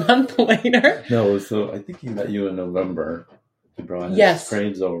 1 month later. No, so I think he met you in November. He brought his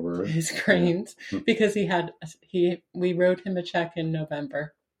cranes over. His cranes. Yeah. Because we wrote him a check in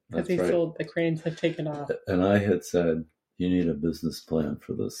November. Because he sold the cranes had taken off. And I had said, you need a business plan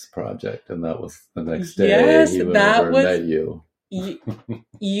for this project. And that was the next day he went over and met you.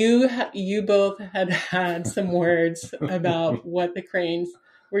 You both had some words about what the cranes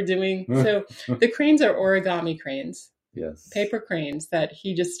were doing. So the cranes are origami cranes. Yes. Paper cranes that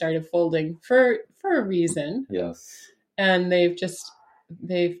he just started folding for a reason. Yes. And they've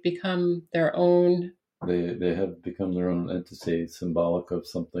become their own. They have become their own entity, symbolic of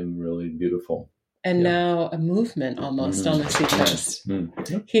something really beautiful. And now a movement almost on the seacoast.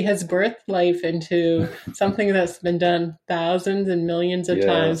 Mm-hmm. He has birthed life into something that's been done thousands and millions of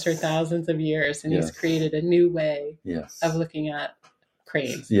times for thousands of years. And he's created a new way of looking at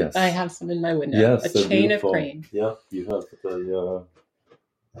cranes. Yes. I have some in my window. Yes, a chain beautiful. Of crane. Yeah, you have the...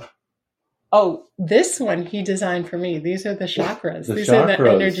 Oh, this one he designed for me. These are the chakras. These are the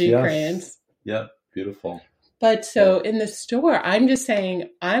energy cranes. Yeah, beautiful. But so in the store, I'm just saying,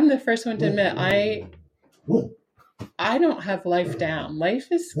 I'm the first one to admit I don't have life down. Life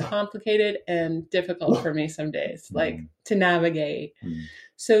is complicated and difficult for me some days, like to navigate.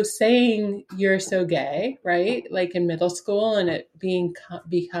 So saying you're so gay, right? Like in middle school, and it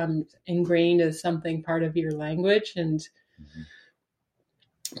become ingrained as something part of your language. And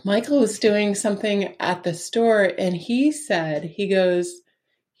Michael was doing something at the store, and he goes,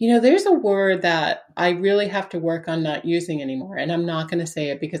 there's a word that I really have to work on not using anymore, and I'm not going to say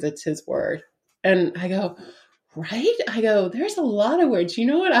it because it's his word. And I go, right? I go, there's a lot of words. You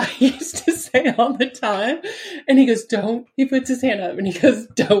know what I used to say all the time? And he goes, don't. He puts his hand up and he goes,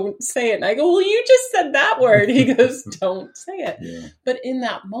 don't say it. And I go, well, you just said that word. He goes, don't say it. Yeah. But in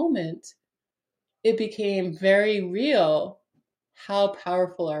that moment, it became very real how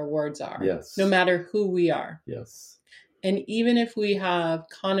powerful our words are. Yes. No matter who we are. Yes. And even if we have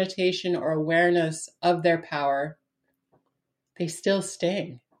connotation or awareness of their power, they still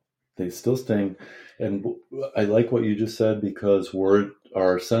sting. They still sting. And I like what you just said, because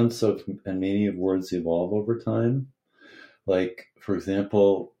our sense of and meaning of words evolve over time. Like, for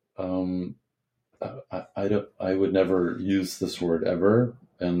example, I would never use this word ever.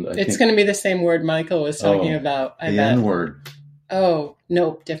 And it's going to be the same word Michael was talking about. The N-word. Oh,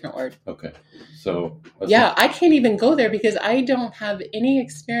 no, different word. Okay. So. Yeah, I can't even go there because I don't have any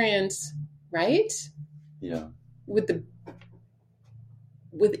experience, right? Yeah. With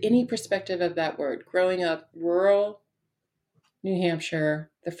any perspective of that word. Growing up rural New Hampshire,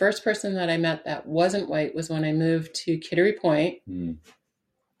 the first person that I met that wasn't white was when I moved to Kittery Point, and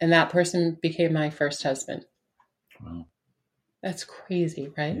that person became my first husband. Wow. That's crazy,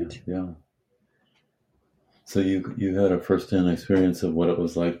 right? Yeah. So you had a first-hand experience of what it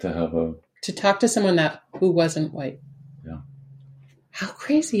was like to talk to someone who wasn't white. Yeah. How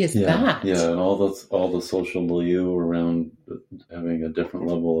crazy is that? Yeah, and all the social milieu around having a different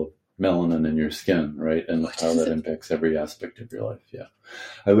level of melanin in your skin, right? And how that impacts every aspect of your life. Yeah.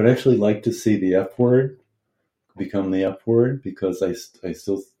 I would actually like to see the F word become the F word, because I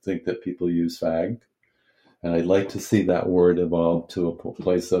still think that people use fag. And I'd like to see that word evolve to a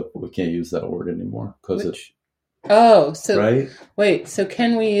place of we can't use that word anymore. Right? Wait, so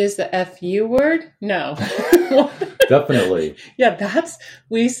can we use the FU word? No. Definitely. Yeah,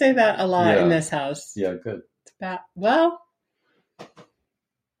 we say that a lot in this house. Yeah, good. Well,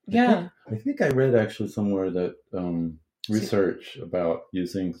 yeah. I think I read actually somewhere that research about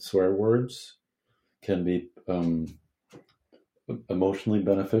using swear words can be emotionally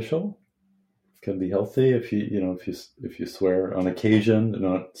beneficial. Can be healthy if you swear on occasion,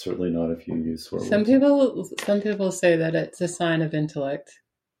 certainly not if you use swear words. Some people say that it's a sign of intellect.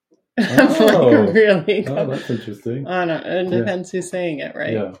 Really? Oh, that's interesting. I don't know. It depends who's saying it,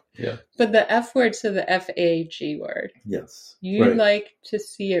 right? Yeah. But the F word, so the FAG word. Yes. You'd like to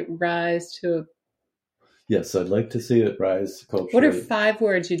see it rise to Yes, I'd like to see it rise culturally. What are 5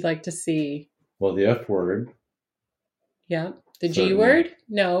 words you'd like to see? Well, the F word. Yeah. The G word?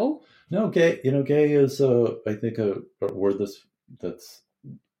 No. No, gay. Gay is, I think, a word that's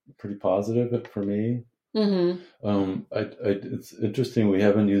pretty positive for me. Mm-hmm. It's interesting. We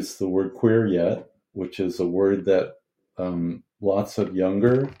haven't used the word queer yet, which is a word that lots of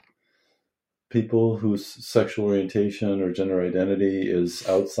younger people whose sexual orientation or gender identity is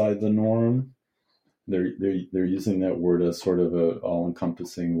outside the norm, they're using that word as sort of a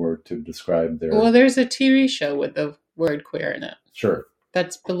all-encompassing word to describe their. Well, there's a TV show with the word queer in it. Sure.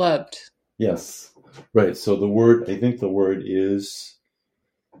 That's beloved. Yes. Right. So I think the word is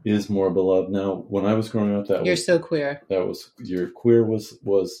more beloved now. When I was growing up, you're so queer. Your queer was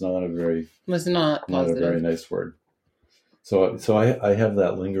not a very not a very nice word. So I have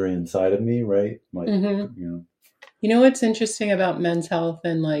that lingering inside of me, right? You know what's interesting about men's health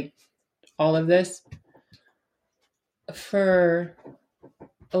and like all of this? For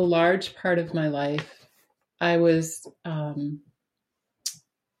a large part of my life, I was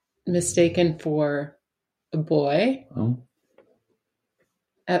mistaken for a boy. Oh.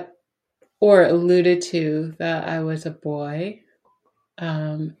 Or alluded to that I was a boy.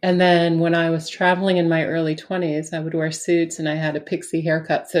 And then when I was traveling in my early 20s, I would wear suits and I had a pixie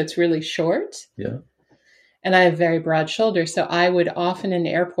haircut. So it's really short. Yeah. And I have very broad shoulders. So I would often in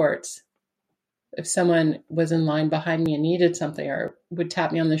airports, if someone was in line behind me and needed something, or would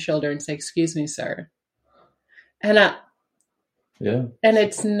tap me on the shoulder and say, "Excuse me, sir." And and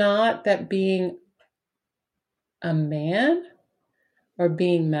it's not that being a man or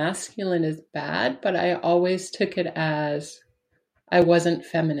being masculine is bad, but I always took it as I wasn't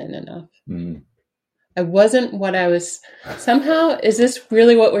feminine enough. Mm. I wasn't what I was. Somehow, is this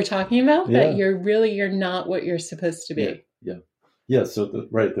really what we're talking about? Yeah. That you're not what you're supposed to be. Yeah. So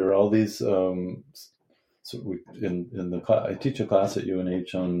there are all these So I teach a class at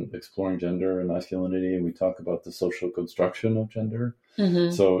UNH on exploring gender and masculinity, and we talk about the social construction of gender.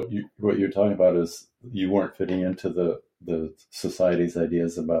 Mm-hmm. So what you're talking about is you weren't fitting into the society's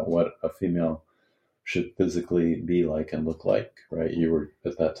ideas about what a female should physically be like and look like, right? You were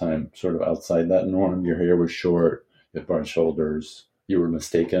at that time sort of outside that norm. Your hair was short, you had broad shoulders. You were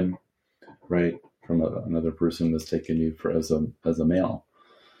mistaken, right, from another person mistaken you for as a male.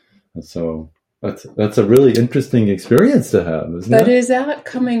 And so that's a really interesting experience to have, isn't it? But is that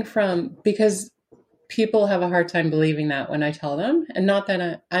coming from, because people have a hard time believing that when I tell them, and not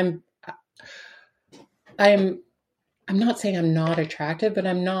that I'm not saying I'm not attractive, but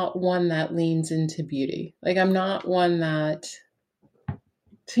I'm not one that leans into beauty. Like, I'm not one that,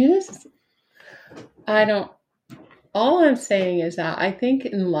 all I'm saying is that I think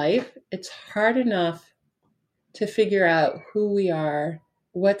in life, it's hard enough to figure out who we are,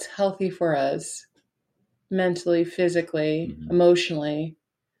 what's healthy for us, mentally, physically, emotionally,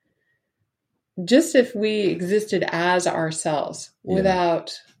 just if we existed as ourselves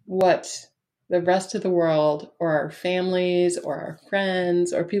without what the rest of the world or our families or our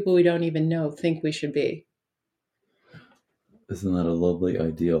friends or people we don't even know think we should be. Isn't that a lovely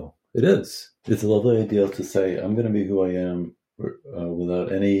ideal? It is. It's a lovely ideal to say, I'm going to be who I am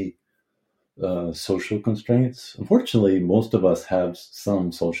without any social constraints. Unfortunately, most of us have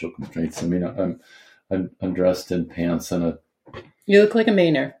some social constraints. I mean, I'm dressed in pants and You look like a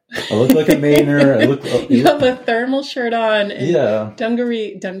Mainer. I look like a Mainer. You have a thermal shirt on. And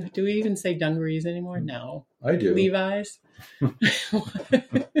dungaree. Do we even say dungarees anymore? No. I do. Levi's.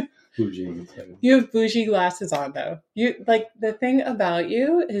 Bougie. You have bougie glasses on, though. The thing about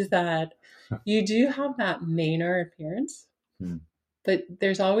you is that you do have that Mainer appearance. But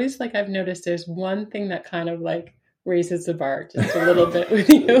there's always, I've noticed there's one thing that kind of raises the bar just a little bit with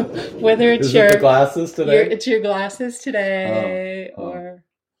you. Whether it's your glasses today. It's your glasses today, or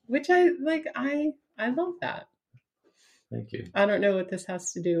which I love that. Thank you. I don't know what this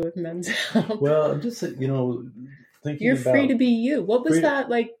has to do with men's health. Well, I'm just thinking you're free to be you. What was that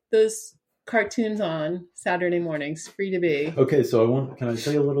those cartoons on Saturday mornings? Free to be. Okay, so can I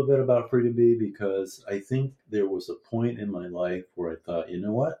tell you a little bit about Free to Be? Because I think there was a point in my life where I thought, you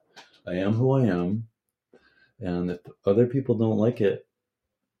know what? I am who I am. And if other people don't like it,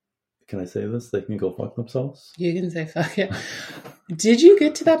 can I say this? They can go fuck themselves. You can say fuck it. Did you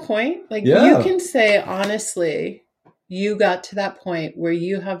get to that point? You can say, honestly, you got to that point where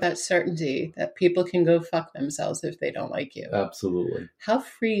you have that certainty that people can go fuck themselves if they don't like you. Absolutely. How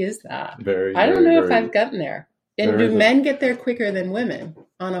free is that? Very. I don't know if I've gotten there. And do men get there quicker than women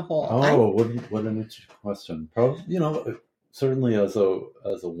on a whole? What an interesting question. Probably, certainly as a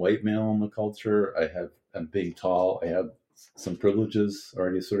white male in the culture, I'm being tall. I have some privileges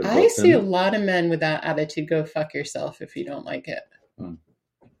already sort of. I see a lot of men with that attitude. Go fuck yourself if you don't like it.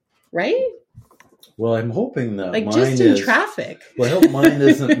 Right? Well, I'm hoping that mine just in traffic. Well, I hope mine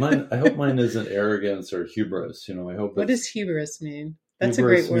isn't. I hope mine isn't arrogance or hubris. I hope. What does hubris mean? That's a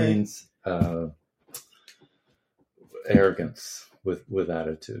great word. Hubris means arrogance with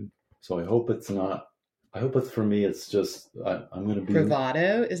attitude. So I hope it's not. I hope it's, for me, it's just I'm going to be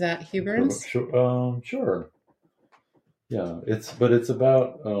bravado. Is that hubris? Sure. Yeah, it's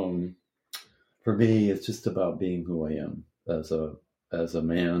about for me. It's just about being who I am as a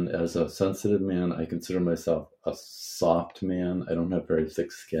man, as a sensitive man. I consider myself a soft man. I don't have very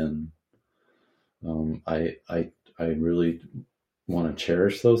thick skin. I really want to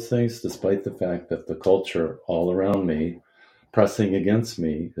cherish those things, despite the fact that the culture all around me, pressing against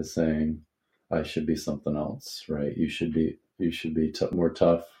me, is saying I should be something else, right? You should be more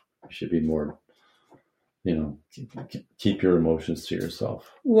tough. You should be more, keep your emotions to yourself.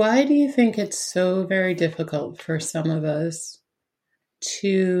 Why do you think it's so very difficult for some of us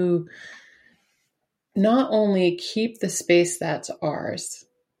to not only keep the space that's ours,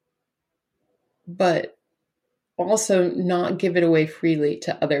 but also not give it away freely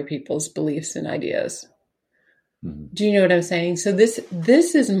to other people's beliefs and ideas? Mm-hmm. Do you know what I'm saying? So this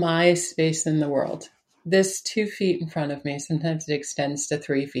is my space in the world. This 2 feet in front of me, sometimes it extends to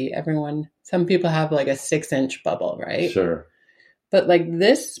 3 feet. Some people have a 6-inch bubble, right? Sure. But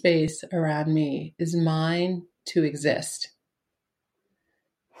this space around me is mine to exist.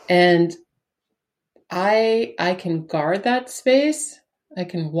 And I can guard that space. I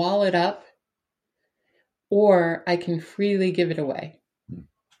can wall it up, or I can freely give it away.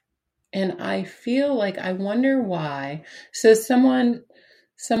 And I feel I wonder why. So someone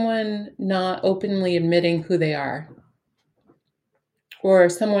not openly admitting who they are, or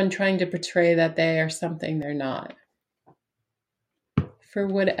someone trying to portray that they are something they're not, for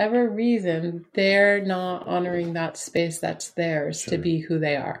whatever reason, they're not honoring that space that's theirs to be who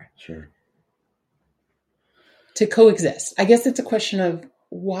they are. Sure. To coexist. I guess it's a question of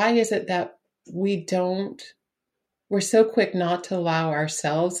why is it that we're so quick not to allow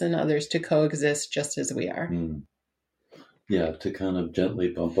ourselves and others to coexist just as we are. Yeah, to kind of gently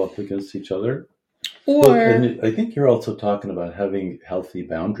bump up against each other. Or and I think you're also talking about having healthy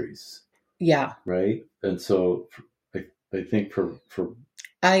boundaries. Yeah. Right? And so I think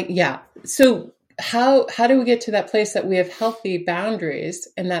So how do we get to that place that we have healthy boundaries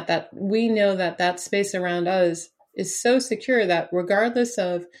and that we know that space around us is so secure that regardless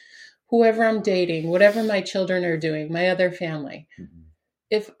of whoever I'm dating, whatever my children are doing, my other family,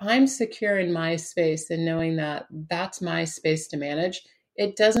 if I'm secure in my space and knowing that that's my space to manage,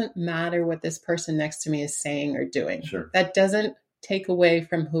 it doesn't matter what this person next to me is saying or doing. Sure. That doesn't take away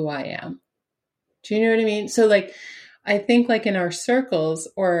from who I am. Do you know what I mean? So like, I think like in our circles,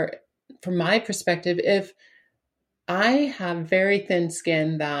 or from my perspective, if I have very thin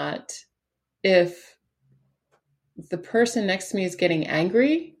skin, that if the person next to me is getting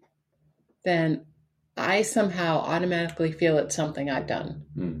angry, then I somehow automatically feel it's something I've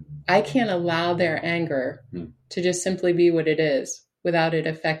done. I can't allow their anger to just simply be what it is without it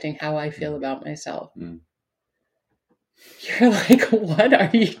affecting how I feel about myself. You're like, what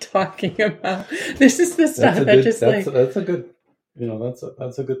are you talking about? This is the stuff that's a good,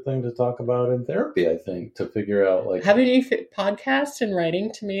 that's a good thing to talk about in therapy, I think, to figure out like. Haven't you podcast and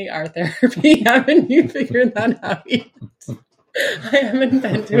writing to me are therapy? Haven't you figured that out yet? I haven't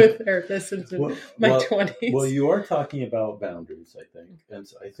been to a therapist since my 20s. Well, you are talking about boundaries, I think. And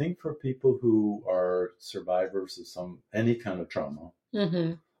so I think for people who are survivors of any kind of trauma,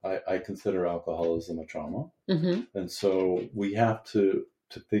 I consider alcoholism a trauma. And so we have to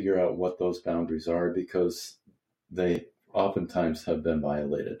figure out what those boundaries are, because they oftentimes have been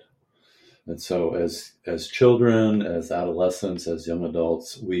violated. And so as children, as adolescents, as young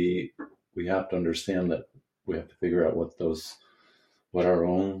adults, we have to understand that we have to figure out what our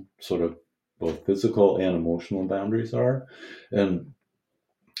own sort of both physical and emotional boundaries are. And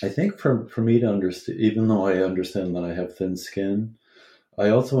I think for me to understand, even though I understand that I have thin skin, I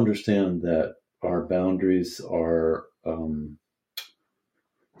also understand that our boundaries are,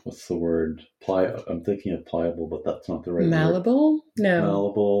 what's the word? I'm thinking of pliable, but that's not the right word. Malleable? No.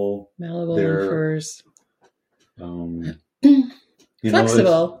 Malleable. Malleable infers.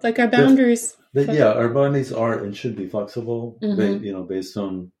 Flexible. Like our boundaries. Our boundaries are and should be flexible, based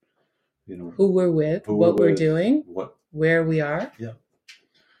on, who we're with, what we're doing, where we are. Yeah.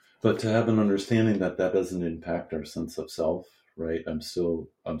 But to have an understanding that doesn't impact our sense of self, right? I'm still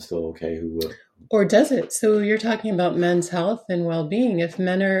okay. Or does it? So you're talking about men's health and well-being. If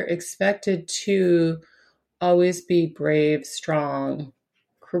men are expected to always be brave, strong,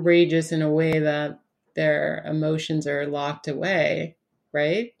 courageous in a way that their emotions are locked away,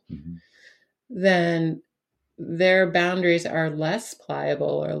 right? Then their boundaries are less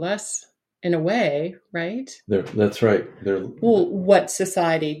pliable or less, in a way, right? That's right. What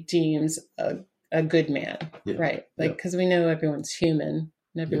society deems a good man, right? Like, because we know everyone's human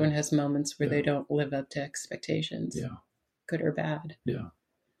and everyone has moments where they don't live up to expectations, good or bad. Yeah.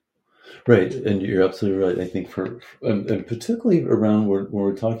 Right. And you're absolutely right. I think and particularly around when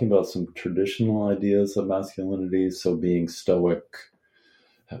we're talking about some traditional ideas of masculinity, so being stoic,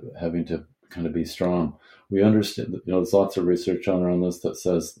 having to kind of be strong, we understand that, there's lots of research around this that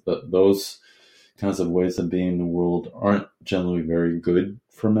says that those kinds of ways of being in the world aren't generally very good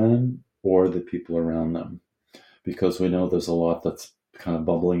for men or the people around them, because we know there's a lot that's kind of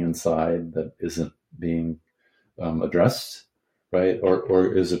bubbling inside that isn't being addressed, right?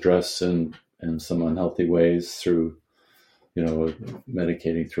 Or is addressed in some unhealthy ways through,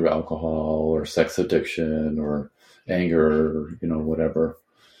 medicating through alcohol or sex addiction or anger, or, whatever.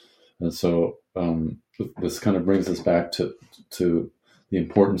 And so this kind of brings us back to the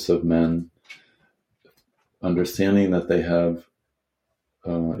importance of men understanding that they have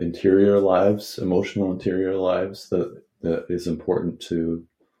interior lives, emotional interior lives that is important to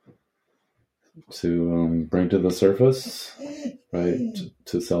bring to the surface, right?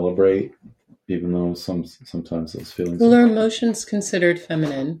 To celebrate, even though sometimes those feelings. Well, are emotions considered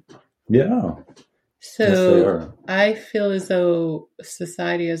feminine? Yeah. So yes, they are. I feel as though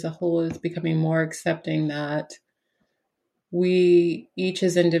society as a whole is becoming more accepting that we each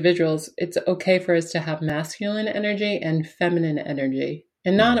as individuals, it's okay for us to have masculine energy and feminine energy.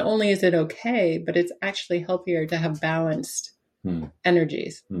 And not only is it okay, but it's actually healthier to have balanced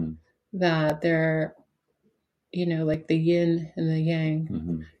energies. That they're, like the yin and the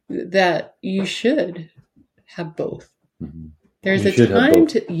yang, that you should have both. There's a time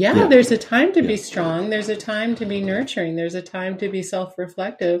there's a time to be strong. There's a time to be nurturing. There's a time to be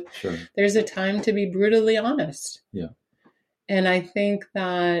self-reflective. Sure. There's a time to be brutally honest. Yeah. And I think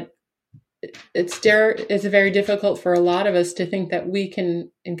that it's very difficult for a lot of us to think that we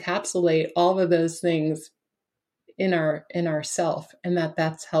can encapsulate all of those things in ourself, and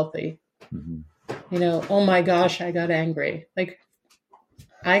that's healthy. Mm-hmm. Oh my gosh, I got angry. Like,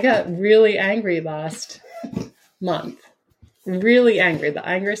 I got really angry last month. Really angry. The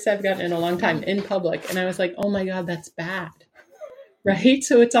angriest I've gotten in a long time in public. And I was like, oh my God, that's bad. Right?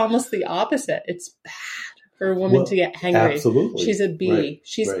 So it's almost the opposite. It's bad for a woman to get angry. Absolutely. She's a B.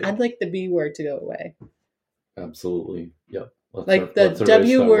 Right. I'd like the B word to go away. Absolutely. Yep. The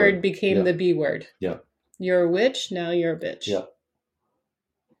W word became the B word. Yeah. You're a witch, now you're a bitch. Yeah.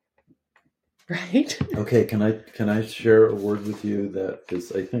 Right? Okay, can I share a word with you that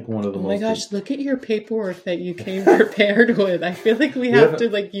is, I think, one of the most... Oh my gosh, look at your paperwork that you came prepared with. I feel like we have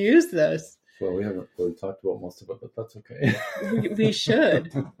to use this. Well, we haven't really talked about most of it, but that's okay. We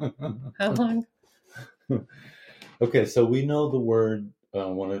should. How long? Okay, so we know the word,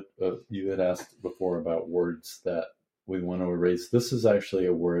 you had asked before about words that we want to erase. This is actually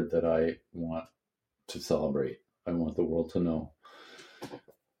a word that I want to celebrate. I want the world to know.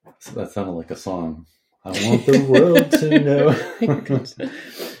 So that sounded like a song. I want the world to know.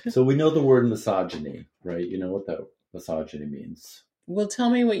 So we know the word misogyny, right? You know what that misogyny means. Well, tell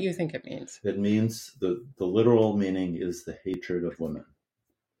me what you think it means. It means the literal meaning is the hatred of women.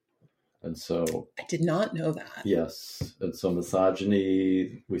 And so... I did not know that. Yes. And so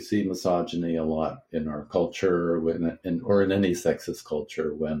misogyny, we see misogyny a lot in our culture, or in any sexist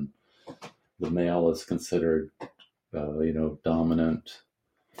culture, when the male is considered, dominant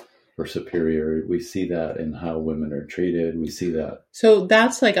or superior. We see that in how women are treated. We see that. So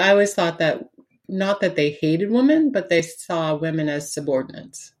that's I always thought that, not that they hated women, but they saw women as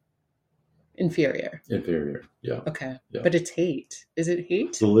subordinates. Inferior, yeah. Okay. Yeah. But it's hate. Is it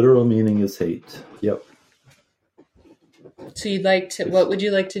hate? The literal meaning is hate. Yep. So what would you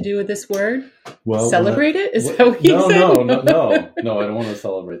like to do with this word? Well, celebrate it? Is that what you said? No, I don't want to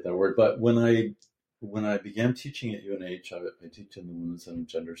celebrate that word. But when I began teaching at UNH, I teach in the Women's and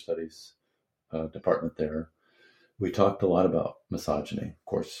Gender Studies department there. We talked a lot about misogyny, of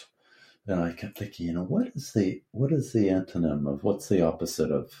course. And I kept thinking, what is the antonym of, what's the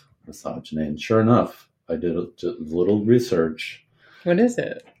opposite of misogyny? And sure enough, I did a little research. What is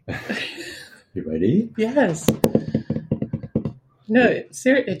it? You ready? Yes. No,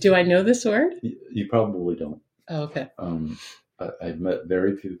 seriously, do I know this word? You probably don't. Oh, okay. I've met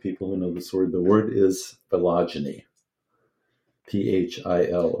very few people who know this word. The word is phylogeny.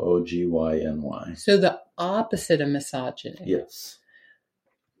 Philoggyny. So the opposite of misogyny. Yes.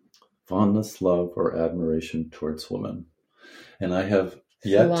 Fondness, love, or admiration towards women. And I have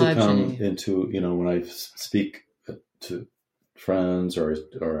yet to come into, when I speak to friends or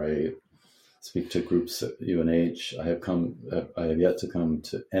I speak to groups at UNH, I have yet to come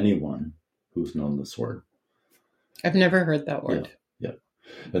to anyone who's known this word. I've never heard that word. Yeah.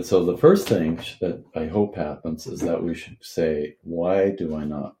 And so the first thing that I hope happens is that we should say, why do I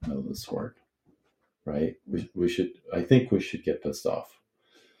not know this word? Right? I think we should get pissed off.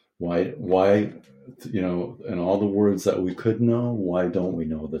 Why, and all the words that we could know, why don't we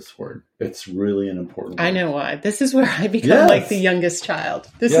know this word? It's really an important word. I know why. This is where I become like the youngest child.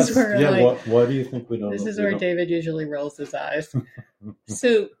 This is where why do you think we don't? This is where David usually rolls his eyes.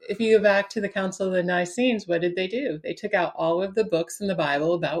 So if you go back to the Council of the Nicenes, what did they do? They took out all of the books in the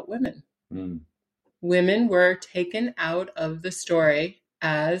Bible about women. Mm. Women were taken out of the story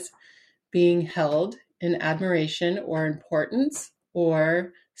as being held in admiration or importance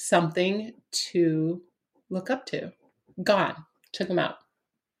or something to look up to. Gone. Took them out.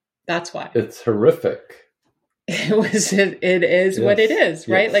 That's why. It's horrific. It is what it is,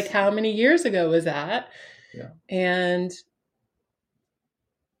 right? Yes. Like, how many years ago was that? Yeah. And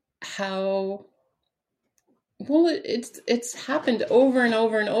how, well, it's happened over and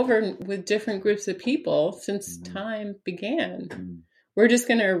over and over with different groups of people since time began. Mm-hmm. We're just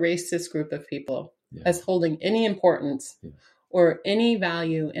going to erase this group of people as holding any importance or any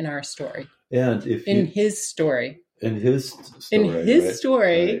value in our story. And in his story,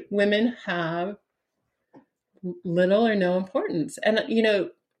 right? Women have little or no importance. And,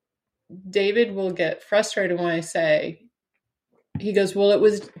 David will get frustrated when I say, he goes, well, it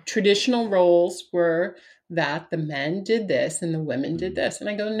was traditional roles were that the men did this and the women did this. And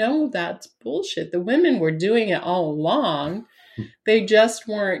I go, no, that's bullshit. The women were doing it all along. They just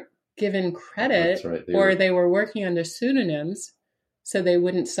weren't given credit. That's right. They were working under pseudonyms so they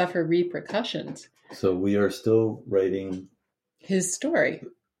wouldn't suffer repercussions. So we are still writing his story.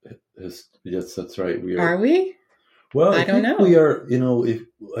 Yes, that's right. We are we? Well, I don't know. We are,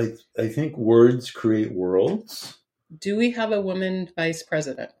 if I think words create worlds. Do we have a woman vice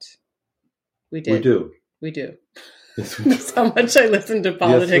president? We did. We do. Yes, we do. That's how much I listen to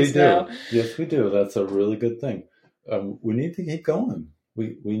politics now. Yes, we do. That's a really good thing. We need to keep going.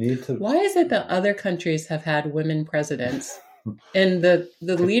 We need to. Why is it that other countries have had women presidents, and the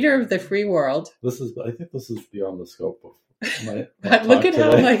leader of the free world? I think this is beyond the scope of my look at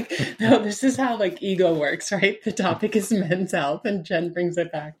today. This is how ego works, right? The topic is men's health, and Jen brings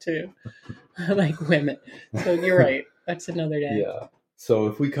it back to women. So you're right. That's another day. Yeah. So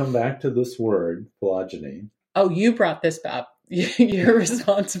if we come back to this word, phylogeny. Oh, you brought this up. You're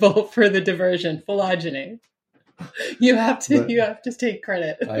responsible for the diversion, phylogeny. You have to take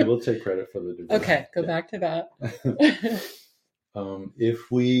credit. I will take credit for the diversion. Okay, go back to that.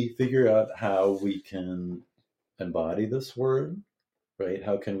 If we figure out how we can embody this word, right?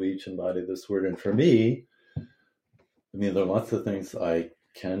 How can we each embody this word? And for me, there are lots of things I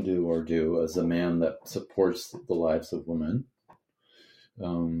can do or do as a man that supports the lives of women.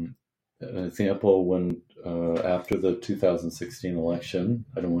 An example, when after the 2016 election,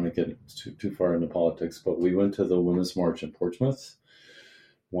 I don't want to get too far into politics, but we went to the Women's March in Portsmouth.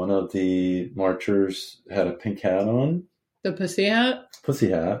 One of the marchers had a pink hat on. The pussy hat?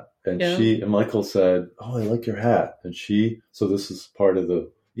 Pussy hat. And Michael said, "Oh, I like your hat." And so this is part of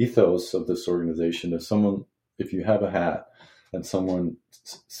the ethos of this organization. If you have a hat and someone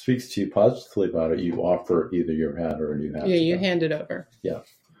speaks to you positively about it, you offer either your hat or a new hat. Yeah, you hand it over. Yeah.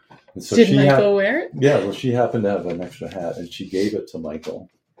 And so did Michael wear it? Yeah, well, she happened to have an extra hat, and she gave it to Michael.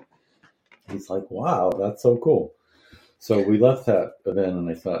 He's like, "Wow, that's so cool." So we left that event, and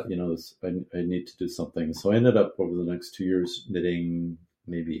I thought, I need to do something. So I ended up over the next 2 years knitting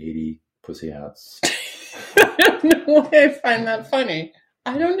maybe 80 pussy hats. I don't know why I find that funny.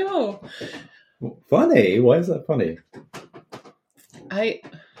 I don't know. Funny? Why is that funny? Can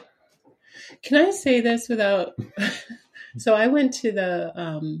I say this without... So I went to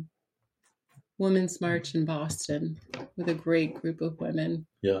the Women's March in Boston with a great group of women.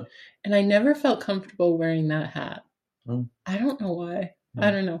 Yeah. And I never felt comfortable wearing that hat. Oh. I don't know why. I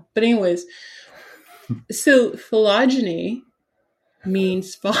don't know. But anyways, so phylogeny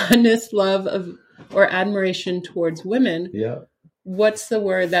means fondness, love of, or admiration towards women. Yeah. What's the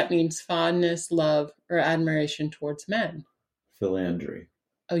word that means fondness, love, or admiration towards men? Philandry.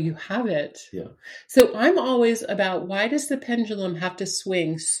 Oh, you have it. Yeah. So I'm always about, why does the pendulum have to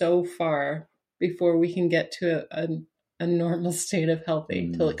swing so far before we can get to a normal state of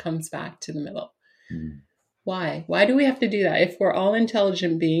healthy till it comes back to the middle? Why? Why do we have to do that? If we're all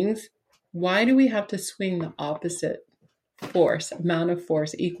intelligent beings, why do we have to swing the opposite amount of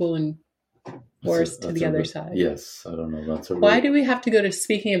force, equal in force to the other side? Yes, I don't know. Why do we have to go to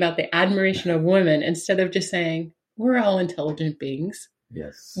speaking about the admiration of women instead of just saying, we're all intelligent beings?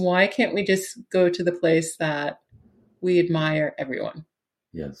 Yes. Why can't we just go to the place that we admire everyone?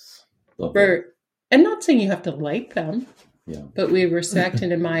 Yes. And not saying you have to like them, but we respect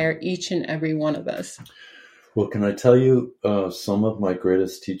and admire each and every one of us. Well, can I tell you, some of my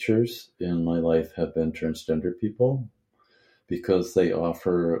greatest teachers in my life have been transgender people, because they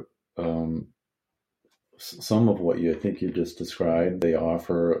offer some of what I think you just described. They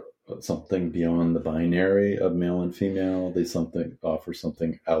offer something beyond the binary of male and female. They offer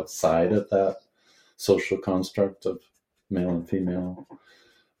something outside of that social construct of male and female.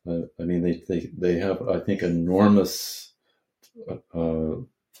 They have, I think, enormous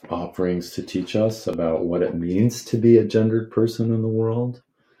offerings to teach us about what it means to be a gendered person in the world,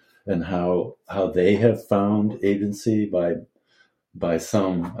 and how they have found agency by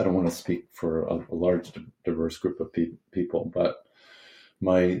some. I don't want to speak for a large, diverse group of people, but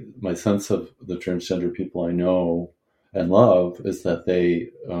my sense of the transgender people I know and love is that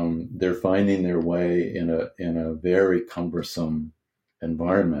they're finding their way in a very cumbersome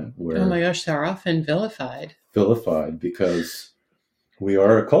environment where, oh my gosh, they're often vilified because we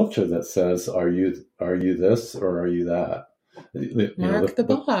are a culture that says, are you this or are you that? Mark the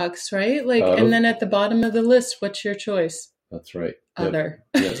box, right? And then at the bottom of the list, what's your choice? That's right. Other.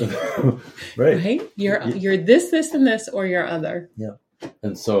 Yeah. Right. You're this, and this, or you're other. Yeah.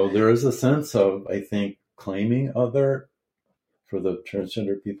 And so there is a sense of, I think, claiming other for the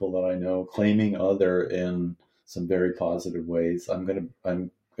transgender people that I know, claiming other in some very positive ways. I'm going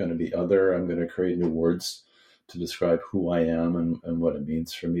to be other. I'm going to create new words to describe who I am and what it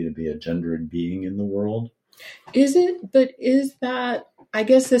means for me to be a gendered being in the world. Is that, I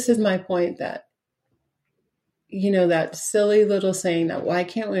guess this is my point, that, that silly little saying that, why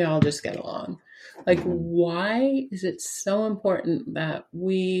can't we all just get along? Like, why is it so important that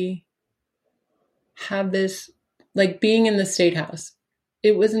we have this, like being in the State House?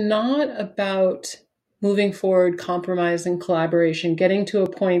 It was not about moving forward, compromise and collaboration, getting to a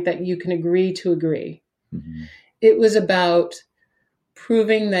point that you can agree to agree. Mm-hmm. It was about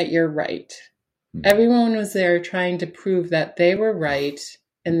proving that you're right. Mm-hmm. Everyone was there trying to prove that they were right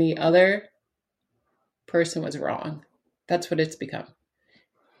and the other person was wrong. That's what it's become.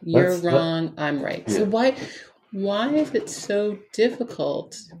 You're wrong, I'm right. Yeah. So why is it so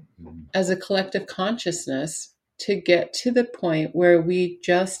difficult as a collective consciousness to get to the point where we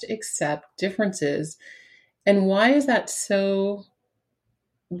just accept differences? And why is that so,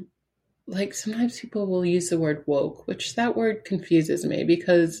 like, sometimes people will use the word woke, which that word confuses me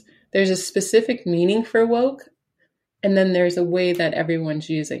because there's a specific meaning for woke, and then there's a way that everyone's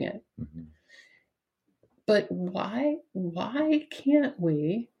using it. Mm-hmm. But why can't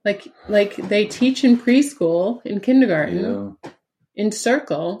we, like they teach in preschool, in kindergarten, in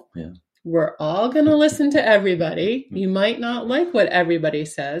circle, we're all going to listen to everybody. You might not like what everybody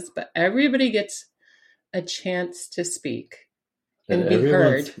says, but everybody gets a chance to speak and be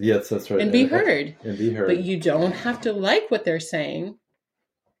heard. Yes, that's right. And be heard. But you don't have to like what they're saying.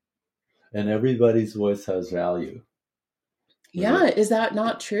 And everybody's voice has value. Yeah, is that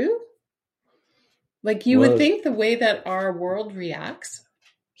not true? Like you would think the way that our world reacts,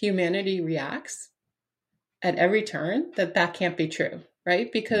 humanity reacts at every turn, that can't be true,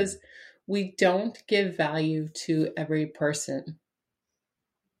 right? Because we don't give value to every person.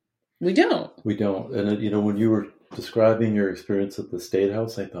 We don't. And, when you were describing your experience at the State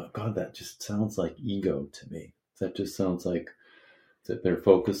House, I thought, God, that just sounds like ego to me. That just sounds like that they're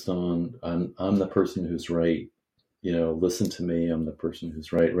focused on, I'm the person who's right. Listen to me, I'm the person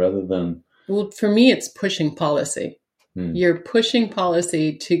who's right, rather than... Well, for me, it's pushing policy. You're pushing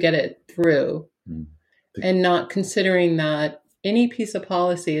policy to get it through and not considering that any piece of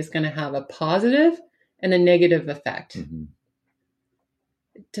policy is going to have a positive and a negative effect. Mm-hmm.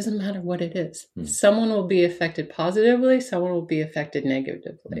 It doesn't matter what it is. Someone will be affected positively. Someone will be affected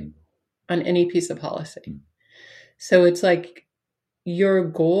negatively on any piece of policy. So it's like your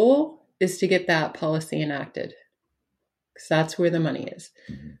goal is to get that policy enacted because that's where the money is.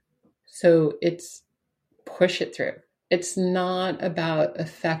 So it's push it through. It's not about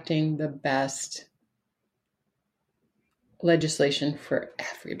affecting the best legislation for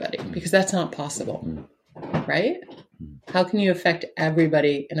everybody because that's not possible, right? How can you affect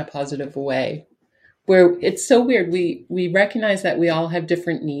everybody in a positive way? Where it's so weird. We recognize that we all have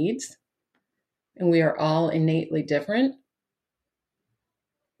different needs and we are all innately different.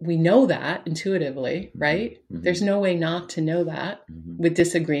 We know that intuitively, right? Mm-hmm. There's no way not to know that with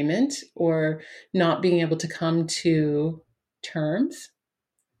disagreement or not being able to come to terms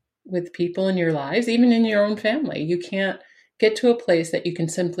with people in your lives, even in your own family. You can't get to a place that you can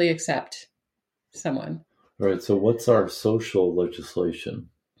simply accept someone. Right. So what's our social legislation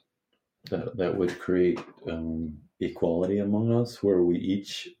that would create equality among us where we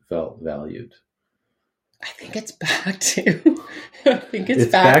each felt valued? I think it's back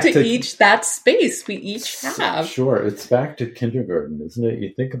to each that space we each have. Sure. It's back to kindergarten, isn't it?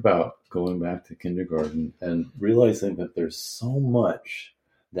 You think about going back to kindergarten and realizing that there's so much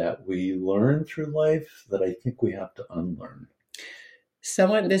that we learn through life that I think we have to unlearn.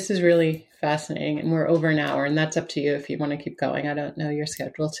 This is really fascinating, and we're over an hour, and that's up to you if you want to keep going. I don't know your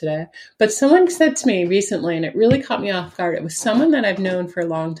schedule today. But someone said to me recently, and it really caught me off guard. It was someone that I've known for a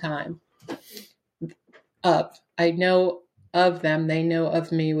long time. I know of them. They know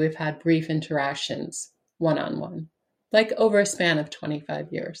of me. We've had brief interactions one-on-one, like over a span of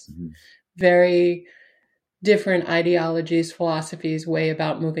 25 years. Mm-hmm. Very different ideologies, philosophies, way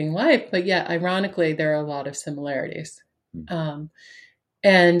about moving life. But yet, ironically, there are a lot of similarities. Mm-hmm.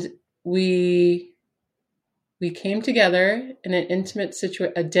 And we came together in an intimate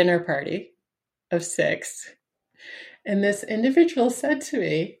a dinner party of 6. And this individual said to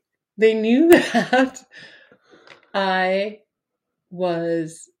me, they knew that I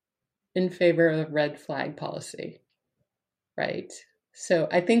was in favor of red flag policy, right? So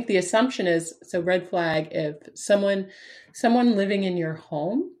I think the assumption is, red flag, if someone living in your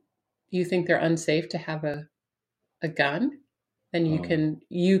home, you think they're unsafe to have a gun, then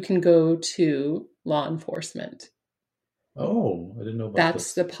you can go to law enforcement. Oh, I didn't know about that.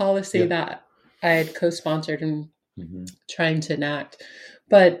 That's the policy that I had co-sponsored and trying to enact.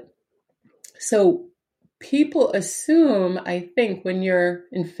 But so people assume, I think, when you're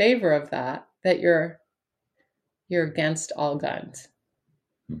in favor of that you're against all guns.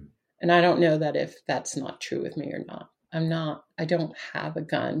 And I don't know that if that's not true with me or not. I don't have a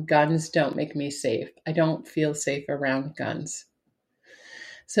gun. Guns don't make me safe. I don't feel safe around guns.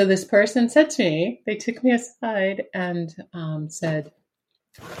 So this person said to me, they took me aside and said,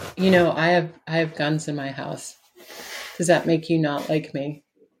 I have guns in my house. Does that make you not like me?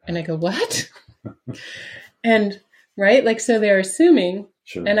 And I go, what? And right, like, so they're assuming,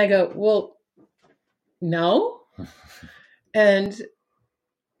 sure. And I go, well, no. And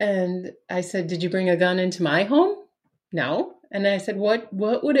I said, did you bring a gun into my home? No. And I said, what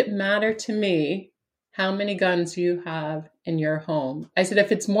would it matter to me how many guns you have in your home? I said,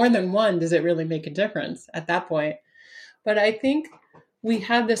 if it's more than one, does it really make a difference at that point? But I think we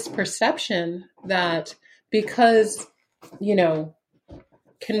have this perception that because,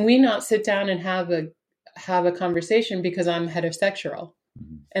 can we not sit down and have a conversation because I'm heterosexual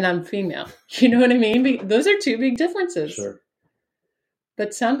and I'm female? You know what I mean? Those are two big differences. Sure.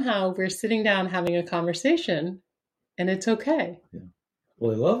 But somehow we're sitting down having a conversation and it's okay. Yeah.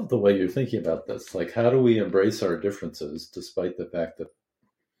 Well, I love the way you're thinking about this. Like, how do we embrace our differences despite the fact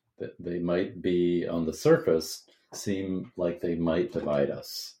that they might be on the surface seem like they might divide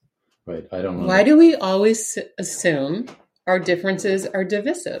us, right? I don't know. Why do we always assume our differences are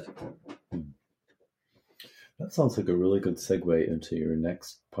divisive? That sounds like a really good segue into your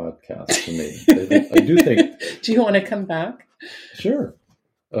next podcast to me. I do think. Do you want to come back? Sure.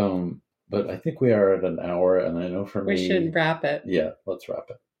 But I think we are at an hour, and I know for me... We should wrap it. Yeah, let's wrap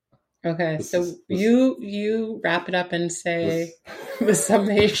it. Okay, you wrap it up and say the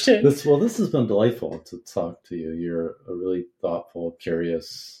summation. This has been delightful to talk to you. You're a really thoughtful,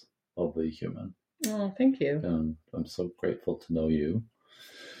 curious, lovely human. Oh, thank you. And I'm so grateful to know you.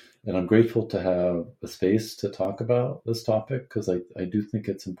 And I'm grateful to have a space to talk about this topic because I do think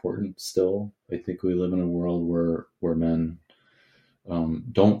it's important still. I think we live in a world where men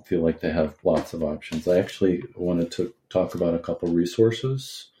don't feel like they have lots of options. I actually wanted to talk about a couple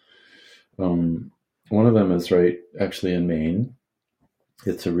resources. One of them is actually in Maine.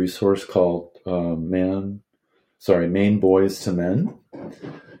 It's a resource called Maine Boys to Men,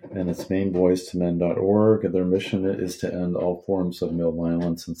 and it's maineboystomen.org. And their mission is to end all forms of male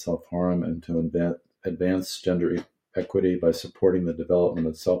violence and self-harm and to advance gender equity by supporting the development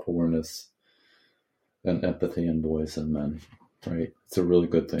of self-awareness and empathy in boys and men. Right? It's a really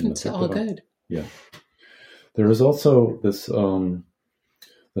good thing. It's all good. Yeah. There is also this, the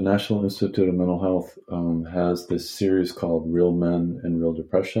National Institute of Mental Health has this series called Real Men and Real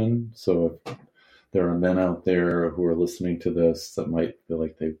Depression. So if there are men out there who are listening to this that might feel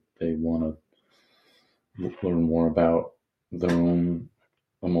like they want to learn more about their own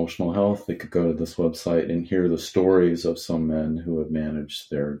emotional health, they could go to this website and hear the stories of some men who have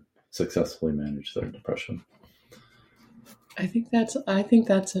successfully managed their depression.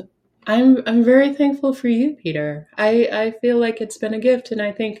 I'm very thankful for you, Peter. I feel like it's been a gift, and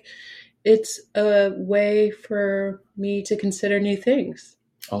I think it's a way for me to consider new things.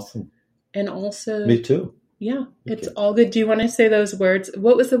 Awesome. And also... Me too. Yeah, it's all good. Do you want to say those words?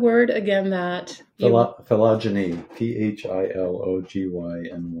 What was the word again that... Philogyny, Philogynny,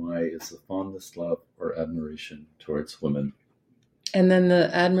 is the fondest love or admiration towards women. And then the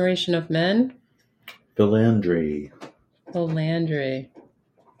admiration of men? Philandry.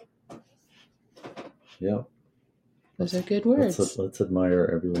 Yeah. Those are good words. Let's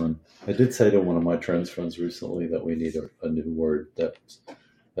admire everyone. I did say to one of my trans friends recently that we need a new word that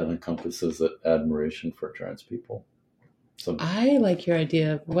encompasses admiration for trans people. So I like your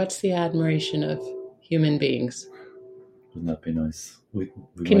idea of what's the admiration of human beings. Wouldn't that be nice?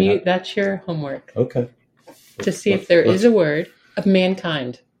 That's your homework. Okay. To see if there is a word of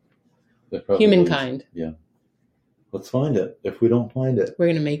mankind. Humankind. Yeah. Let's find it. If we don't find it, we're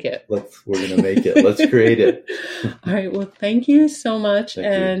going to make it. We're going to make it. Let's create it. All right. Well, thank you so much.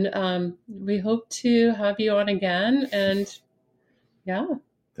 And we hope to have you on again. And yeah,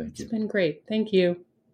 thank you. It's been great. Thank you.